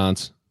 Moment of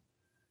silence.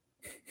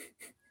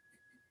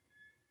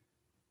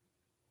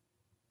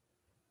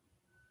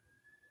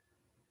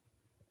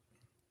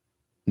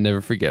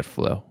 Never forget,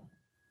 Flo.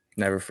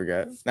 Never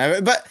forget.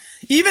 Never, but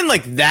even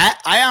like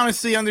that, I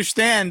honestly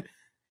understand.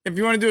 If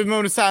you want to do a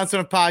moment of silence on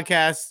a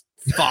podcast,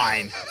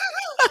 fine.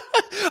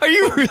 Are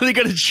you really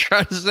going to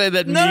try to say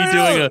that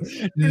No.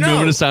 doing a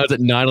moment of silence at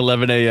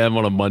 9:11 a.m.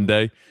 on a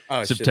Monday,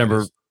 Oh,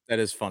 September? Shit, that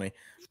is funny.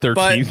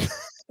 13th.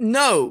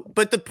 No,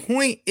 but the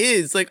point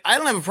is, like, I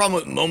don't have a problem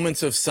with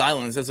moments of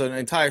silence as an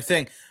entire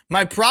thing.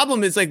 My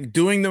problem is like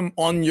doing them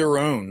on your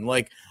own.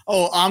 Like,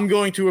 oh, I'm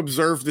going to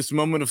observe this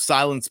moment of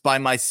silence by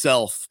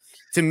myself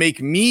to make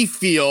me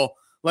feel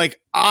like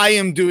I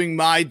am doing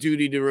my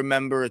duty to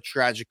remember a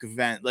tragic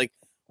event. Like,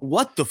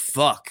 what the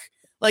fuck?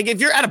 Like, if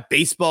you're at a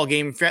baseball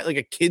game, if you're at like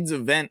a kid's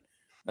event,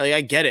 like,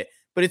 I get it.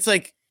 But it's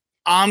like,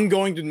 I'm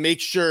going to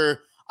make sure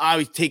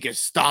I take a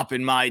stop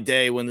in my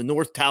day when the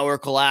North Tower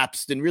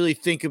collapsed and really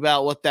think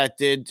about what that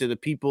did to the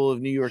people of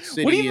New York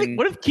City. What do you think?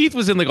 What if Keith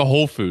was in like a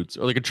Whole Foods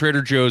or like a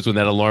Trader Joe's when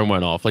that alarm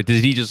went off? Like,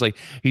 did he just like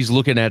he's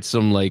looking at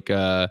some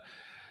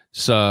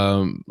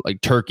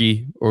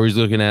turkey, or he's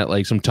looking at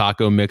like some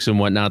taco mix and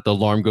whatnot? The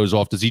alarm goes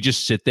off. Does he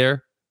just sit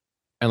there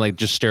and like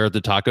just stare at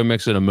the taco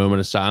mix in a moment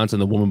of silence?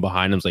 And the woman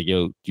behind him's like,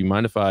 "Yo, do you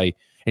mind if I?" And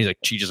he's like,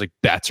 she just like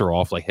bats her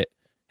off, like,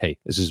 "Hey,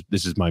 this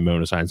is my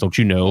moment of silence. Don't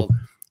you know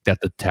that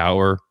the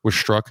tower was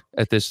struck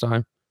at this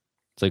time?"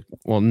 It's like,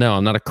 well, no,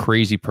 I'm not a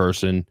crazy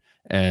person,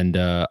 and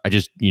I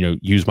just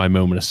use my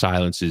moment of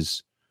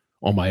silences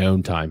on my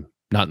own time,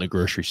 not in the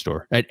grocery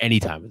store at any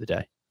time of the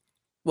day.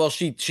 Well,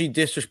 she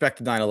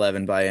disrespected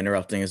 9/11 by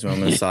interrupting his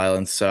moment of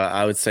silence, so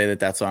I would say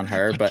that that's on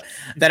her. But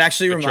that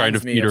actually Trying to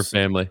reminds me feed her of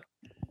family.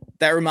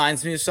 that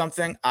reminds me of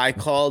something. I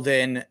called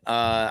in.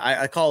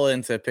 I call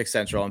into Pick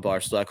Central on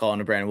Barstool. I call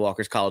into Brandon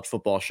Walker's college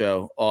football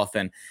show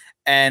often.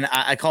 And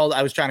I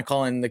was trying to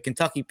call in the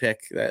Kentucky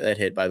pick that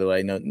hit, by the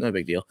way. No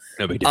big deal.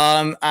 No big deal.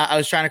 I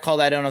was trying to call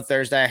that in on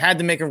Thursday. I had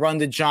to make a run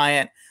to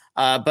Giant,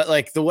 but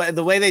like the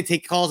way they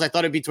take calls, I thought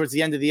it'd be towards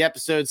the end of the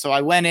episode. So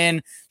I went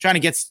in trying to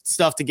get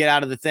stuff to get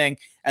out of the thing,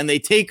 and they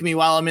take me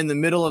while I'm in the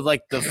middle of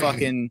like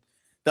the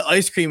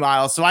ice cream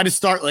aisle. So I just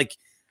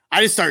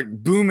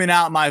start booming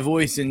out my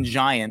voice in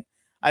Giant.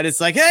 I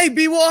just like, "Hey,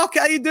 B-Walk,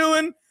 how you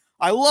doing?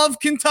 I love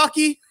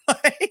Kentucky."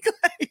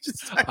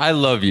 I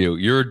love you.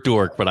 You're a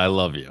dork, but I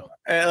love you.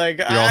 Like,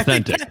 you're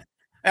authentic.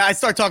 I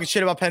start talking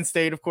shit about Penn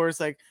State, of course.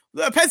 Like,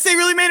 Penn State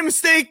really made a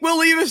mistake. Will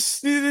Levis,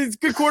 he's a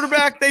good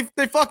quarterback.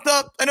 They fucked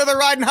up. I know they're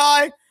riding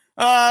high.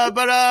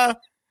 But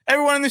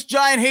everyone in this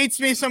Giant hates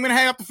me, so I'm gonna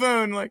hang up the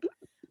phone. Like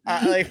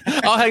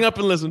I'll hang up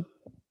and listen.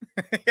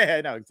 Yeah,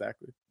 I know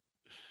exactly.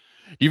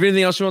 Do you have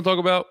anything else you want to talk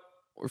about?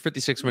 We're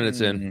 56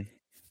 minutes in.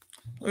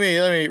 Let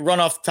me run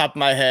off the top of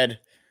my head.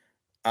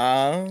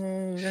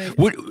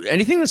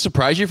 Anything that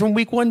surprised you from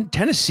week 1?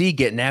 Tennessee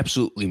getting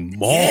absolutely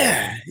mauled.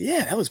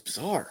 Yeah, that was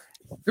bizarre.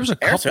 There was a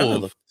Arizona couple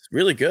looked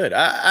really good.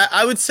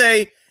 I would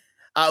say,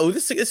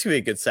 this could be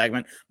a good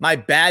segment. My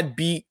bad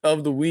beat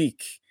of the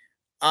week,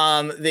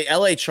 the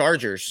LA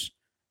Chargers.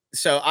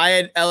 So I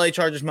had LA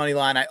Chargers money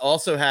line. I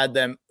also had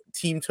them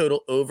team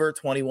total over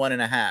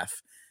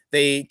 21.5.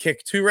 They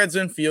kicked 2 red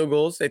zone field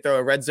goals. They throw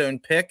a red zone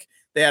pick.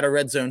 They had a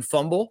red zone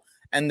fumble.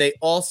 And they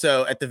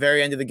also, at the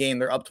very end of the game,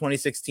 they're up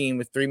 2016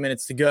 with 3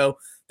 minutes to go.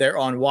 They're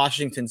on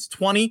Washington's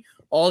 20.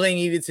 All they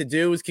needed to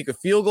do was kick a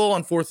field goal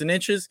on 4th and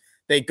inches.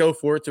 They go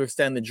for it to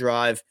extend the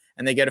drive,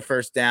 and they get a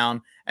first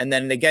down. And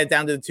then they get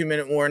down to the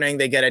 2-minute warning.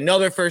 They get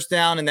another first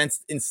down. And then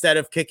instead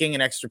of kicking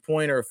an extra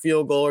point or a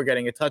field goal or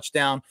getting a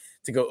touchdown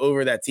to go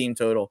over that team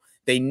total,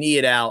 they knee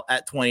it out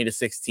at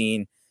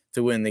 20-16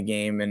 to win the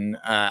game. And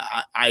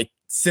I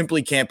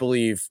simply can't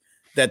believe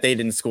that they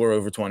didn't score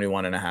over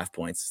 21.5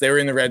 points. They were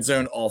in the red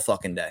zone all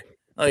fucking day.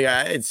 Oh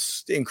yeah,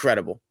 it's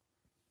incredible.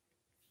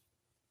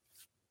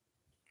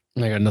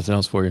 I got nothing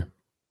else for you.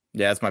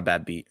 Yeah, that's my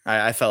bad beat.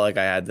 I felt like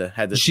I had to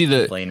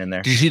complain in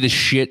there. Did you see the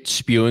shit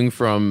spewing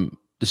from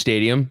the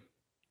stadium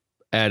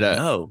at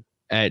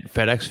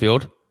FedEx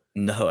Field?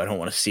 No, I don't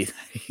want to see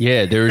that.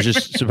 Yeah, there was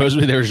just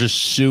supposedly there was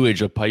just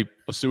sewage pipe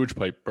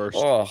burst,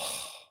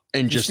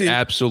 and just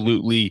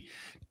absolutely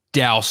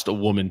doused a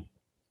woman.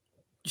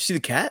 You see the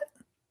cat?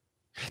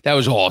 That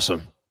was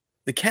awesome.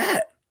 The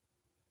cat.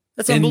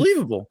 That's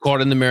unbelievable.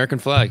 Caught in the American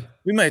flag.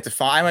 I might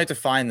have to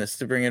find this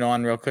to bring it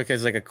on real quick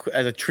as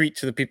a treat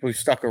to the people who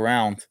stuck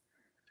around.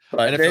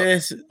 But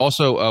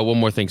also, one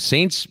more thing.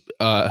 Saints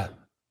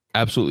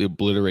absolutely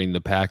obliterating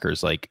the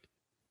Packers. Like,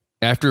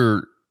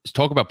 after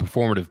talk about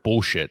performative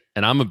bullshit,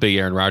 and I'm a big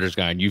Aaron Rodgers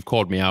guy, and you've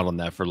called me out on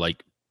that for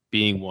like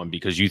being one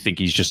because you think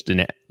he's just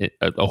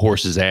a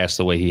horse's ass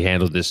the way he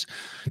handled this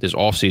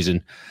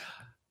offseason.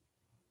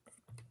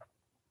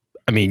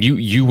 I mean,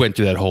 you went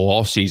through that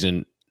whole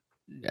offseason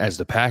as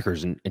the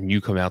Packers, and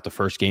you come out the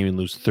first game and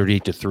lose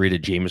 38-3 to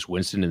Jameis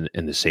Winston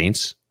and the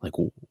Saints. Like,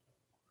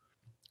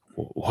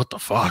 what the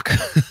fuck?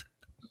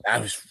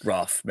 That was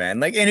rough, man.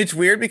 Like, and it's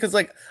weird because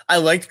like I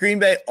liked Green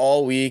Bay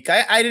all week.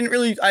 I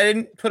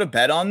didn't put a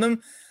bet on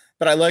them,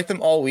 but I liked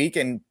them all week.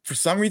 And for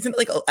some reason,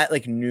 like at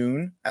like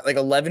noon, at like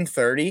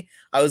 11:30,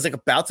 I was like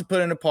about to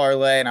put in a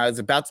parlay, and I was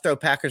about to throw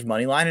Packers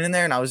money line in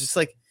there, and I was just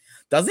like,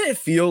 doesn't it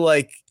feel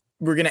like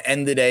we're gonna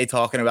end the day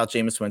talking about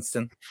Jameis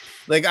Winston?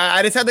 Like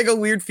I just had like a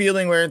weird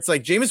feeling where it's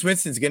like Jameis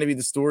Winston's gonna be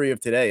the story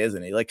of today,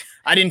 isn't he? Like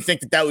I didn't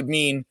think that would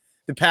mean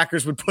the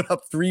Packers would put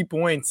up 3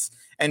 points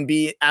and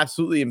be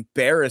absolutely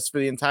embarrassed for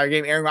the entire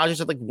game. Aaron Rodgers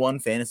had like 1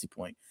 fantasy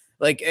point.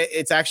 Like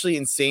it's actually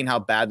insane how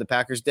bad the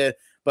Packers did.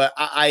 But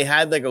I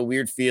had like a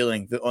weird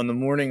feeling on the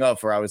morning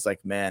of where I was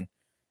like, man,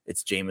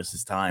 it's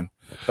Jameis's time.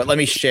 But let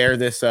me share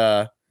this.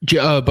 By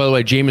the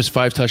way, Jameis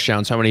 5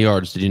 touchdowns. How many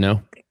yards did you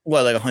know?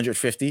 What, like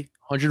 150?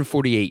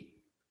 148.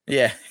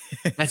 Yeah.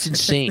 That's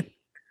insane.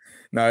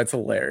 No, it's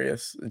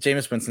hilarious.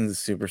 Jameis Winston's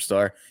a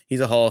superstar. He's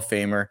a Hall of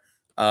Famer.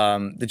 The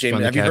Jameis. From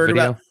the Have you cat heard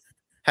video? about?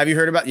 Have you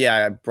heard about?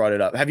 Yeah, I brought it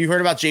up. Have you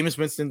heard about Jameis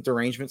Winston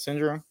derangement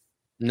syndrome?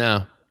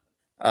 No.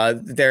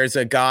 There's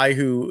a guy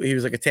he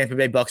was like a Tampa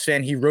Bay Bucks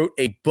fan. He wrote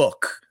a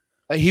book.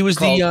 He was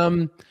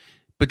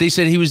but they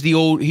said he's the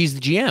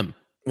GM.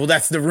 Well,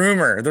 that's the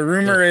rumor. The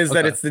rumor is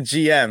that okay. it's the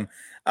GM.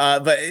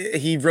 But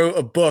he wrote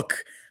a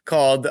book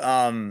called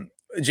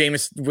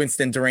Jameis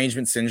Winston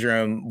Derangement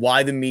Syndrome,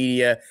 why the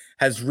media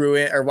has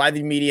ruined, or why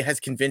the media has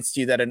convinced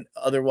you that an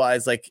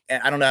otherwise, like,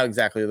 I don't know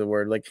exactly the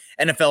word, like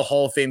NFL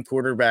Hall of Fame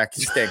quarterback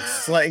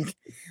stinks.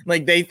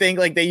 like they think,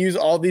 like, they use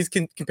all these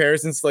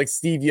comparisons to, like,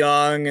 Steve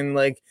Young and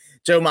like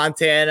Joe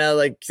Montana.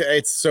 Like,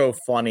 it's so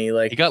funny.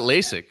 Like, He got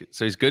LASIK,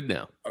 so he's good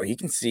now. oh, he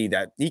can see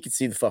that. He can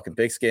see the fucking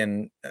big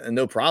skin,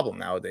 no problem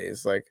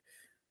nowadays. Like,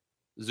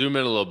 Zoom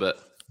in a little bit.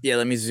 yeah,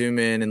 let me zoom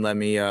in and let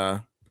me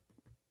my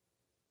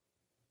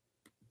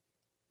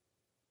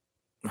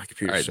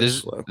computer's All right, so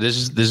slow. this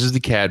is the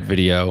cat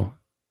video.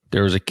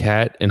 There was a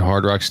cat in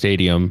Hard Rock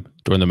Stadium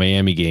during the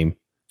Miami game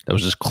that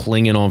was just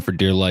clinging on for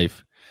dear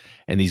life,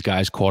 and these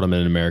guys caught him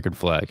in an American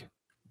flag.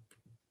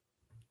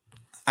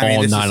 I mean,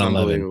 on this is 9/11.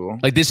 unbelievable.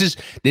 Like,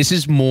 this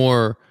is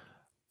more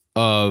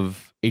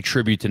of a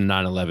tribute to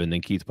 9/11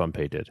 than Keith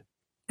Pompey did.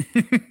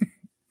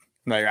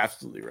 No, you're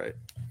absolutely right.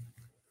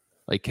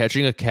 Like,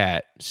 catching a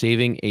cat,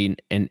 saving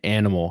an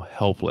animal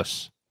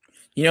helpless.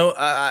 You know,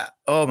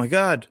 oh my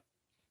god,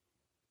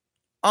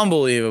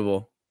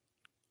 unbelievable.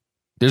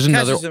 There's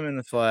Catches him in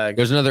the flag.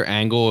 There's another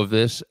angle of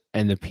this,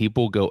 and the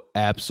people go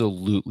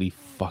absolutely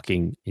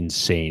fucking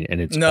insane,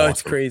 and it's No,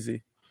 it's awesome.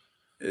 crazy.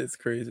 It's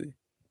crazy.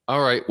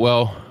 All right,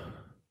 well,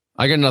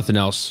 I got nothing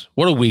else.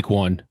 What a week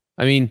one.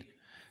 I mean,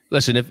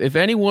 listen, if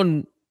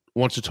anyone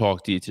wants to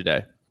talk to you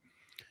today,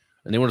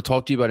 and they want to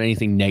talk to you about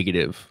anything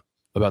negative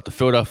about the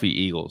Philadelphia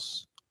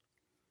Eagles,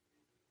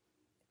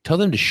 tell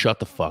them to shut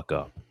the fuck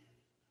up,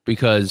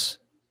 because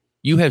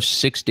you have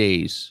 6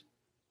 days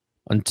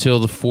until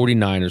the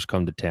 49ers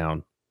come to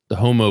town, the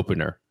home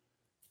opener.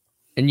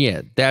 And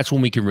yeah, that's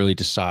when we can really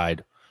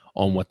decide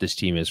on what this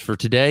team is. For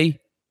today,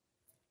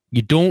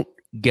 you don't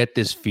get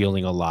this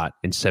feeling a lot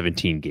in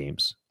 17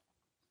 games.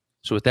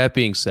 So with that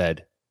being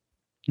said,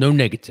 no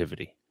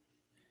negativity.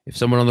 If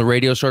someone on the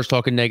radio starts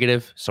talking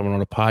negative, someone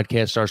on a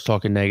podcast starts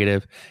talking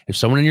negative, if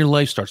someone in your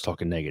life starts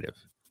talking negative,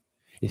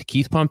 if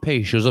Keith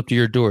Pompey shows up to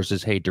your door and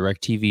says, hey,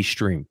 DirecTV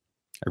stream,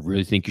 I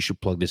really think you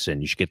should plug this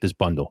in. You should get this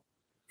bundle.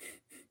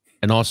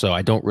 And also,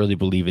 I don't really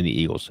believe in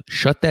the Eagles.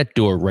 Shut that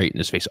door right in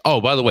his face.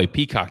 Oh, by the way,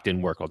 Peacock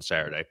didn't work on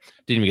Saturday.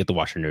 Didn't even get to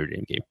watch the Notre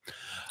Dame game.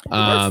 It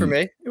worked for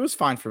me. It was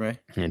fine for me.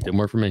 It didn't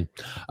work for me.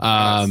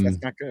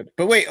 That's not good.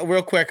 But wait,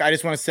 real quick, I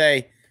just want to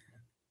say,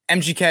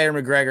 MGK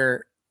or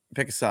McGregor,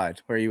 pick a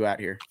side. Where are you at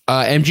here?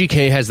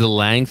 MGK has the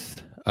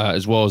length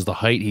as well as the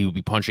height. He would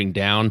be punching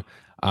down.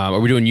 Are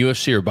we doing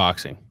UFC or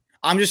boxing?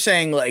 I'm just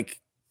saying, like,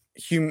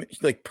 human,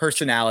 like,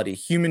 personality,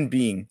 human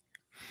being.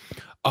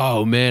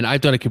 Oh man,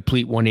 I've done a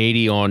complete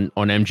 180 on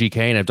MGK,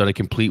 and I've done a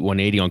complete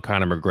 180 on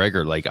Conor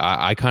McGregor. Like,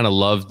 I kind of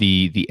love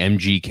the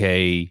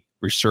MGK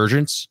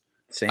resurgence.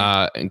 Same.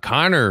 And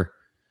Conor,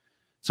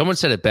 someone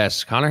said it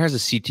best. Conor has a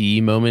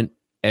CTE moment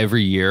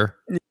every year,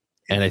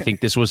 and I think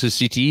this was his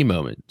CTE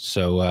moment.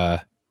 So,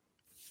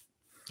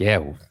 yeah,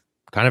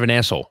 kind of an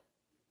asshole.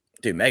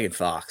 Dude, Megan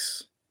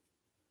Fox.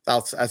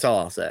 That's all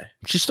I'll say.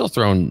 She's still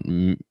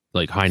throwing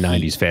like high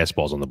 90s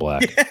fastballs on the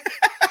black.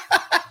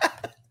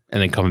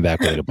 And then coming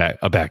back with like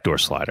a backdoor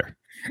slider.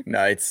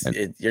 No,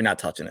 you're not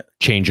touching it.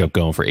 Change up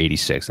going for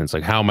 86. And it's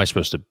like, how am I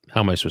supposed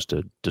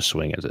to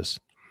swing at this?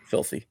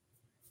 Filthy.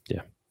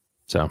 Yeah.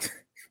 So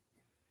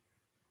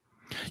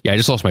yeah, I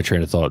just lost my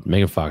train of thought.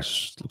 Megan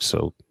Fox looks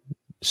so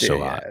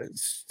hot.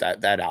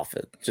 That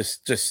outfit.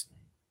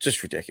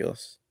 Just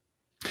ridiculous.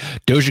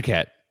 Doja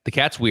Cat. The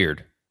cat's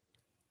weird.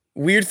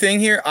 Weird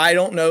thing here. I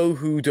don't know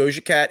who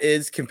Doja Cat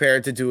is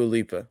compared to Dua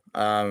Lipa.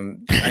 I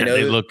know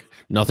They look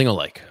nothing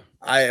alike.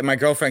 My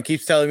girlfriend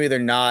keeps telling me they're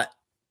not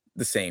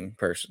the same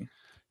person.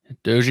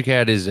 Doja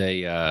Cat is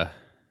the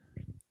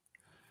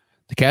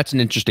cat's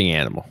an interesting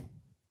animal.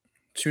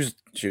 She was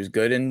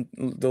good in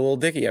the Lil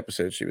Dicky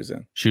episode she was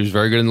in. She was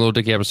very good in the Little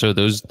Dicky episode.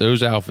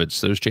 Those outfit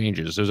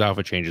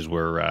changes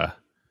were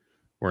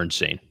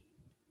insane.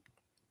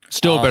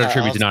 Still a better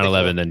tribute to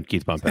 9/11 than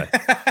Keith Pompey.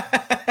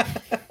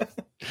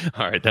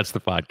 All right, that's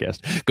the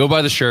podcast. Go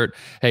buy the shirt.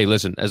 Hey,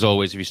 listen, as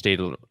always, if you stayed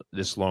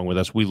this long with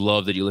us, we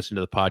love that you listen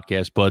to the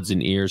podcast. Buds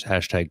in ears,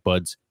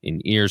 #Buds in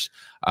ears.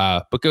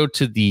 But go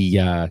to the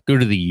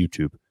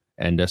YouTube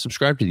and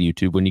subscribe to the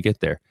YouTube when you get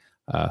there.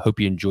 Hope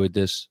you enjoyed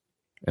this,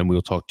 and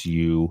we'll talk to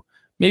you.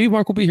 Maybe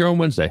Mark will be here on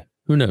Wednesday.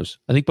 Who knows?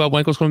 I think Bob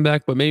Wankel's coming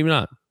back, but maybe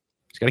not.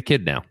 He's got a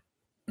kid now.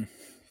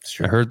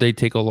 I heard they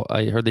take a lot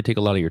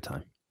of your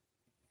time.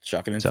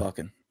 Shucking and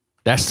fucking.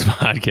 That's the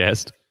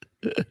podcast.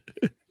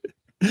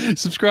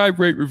 Subscribe,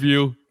 rate,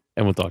 review,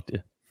 and we'll talk to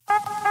you.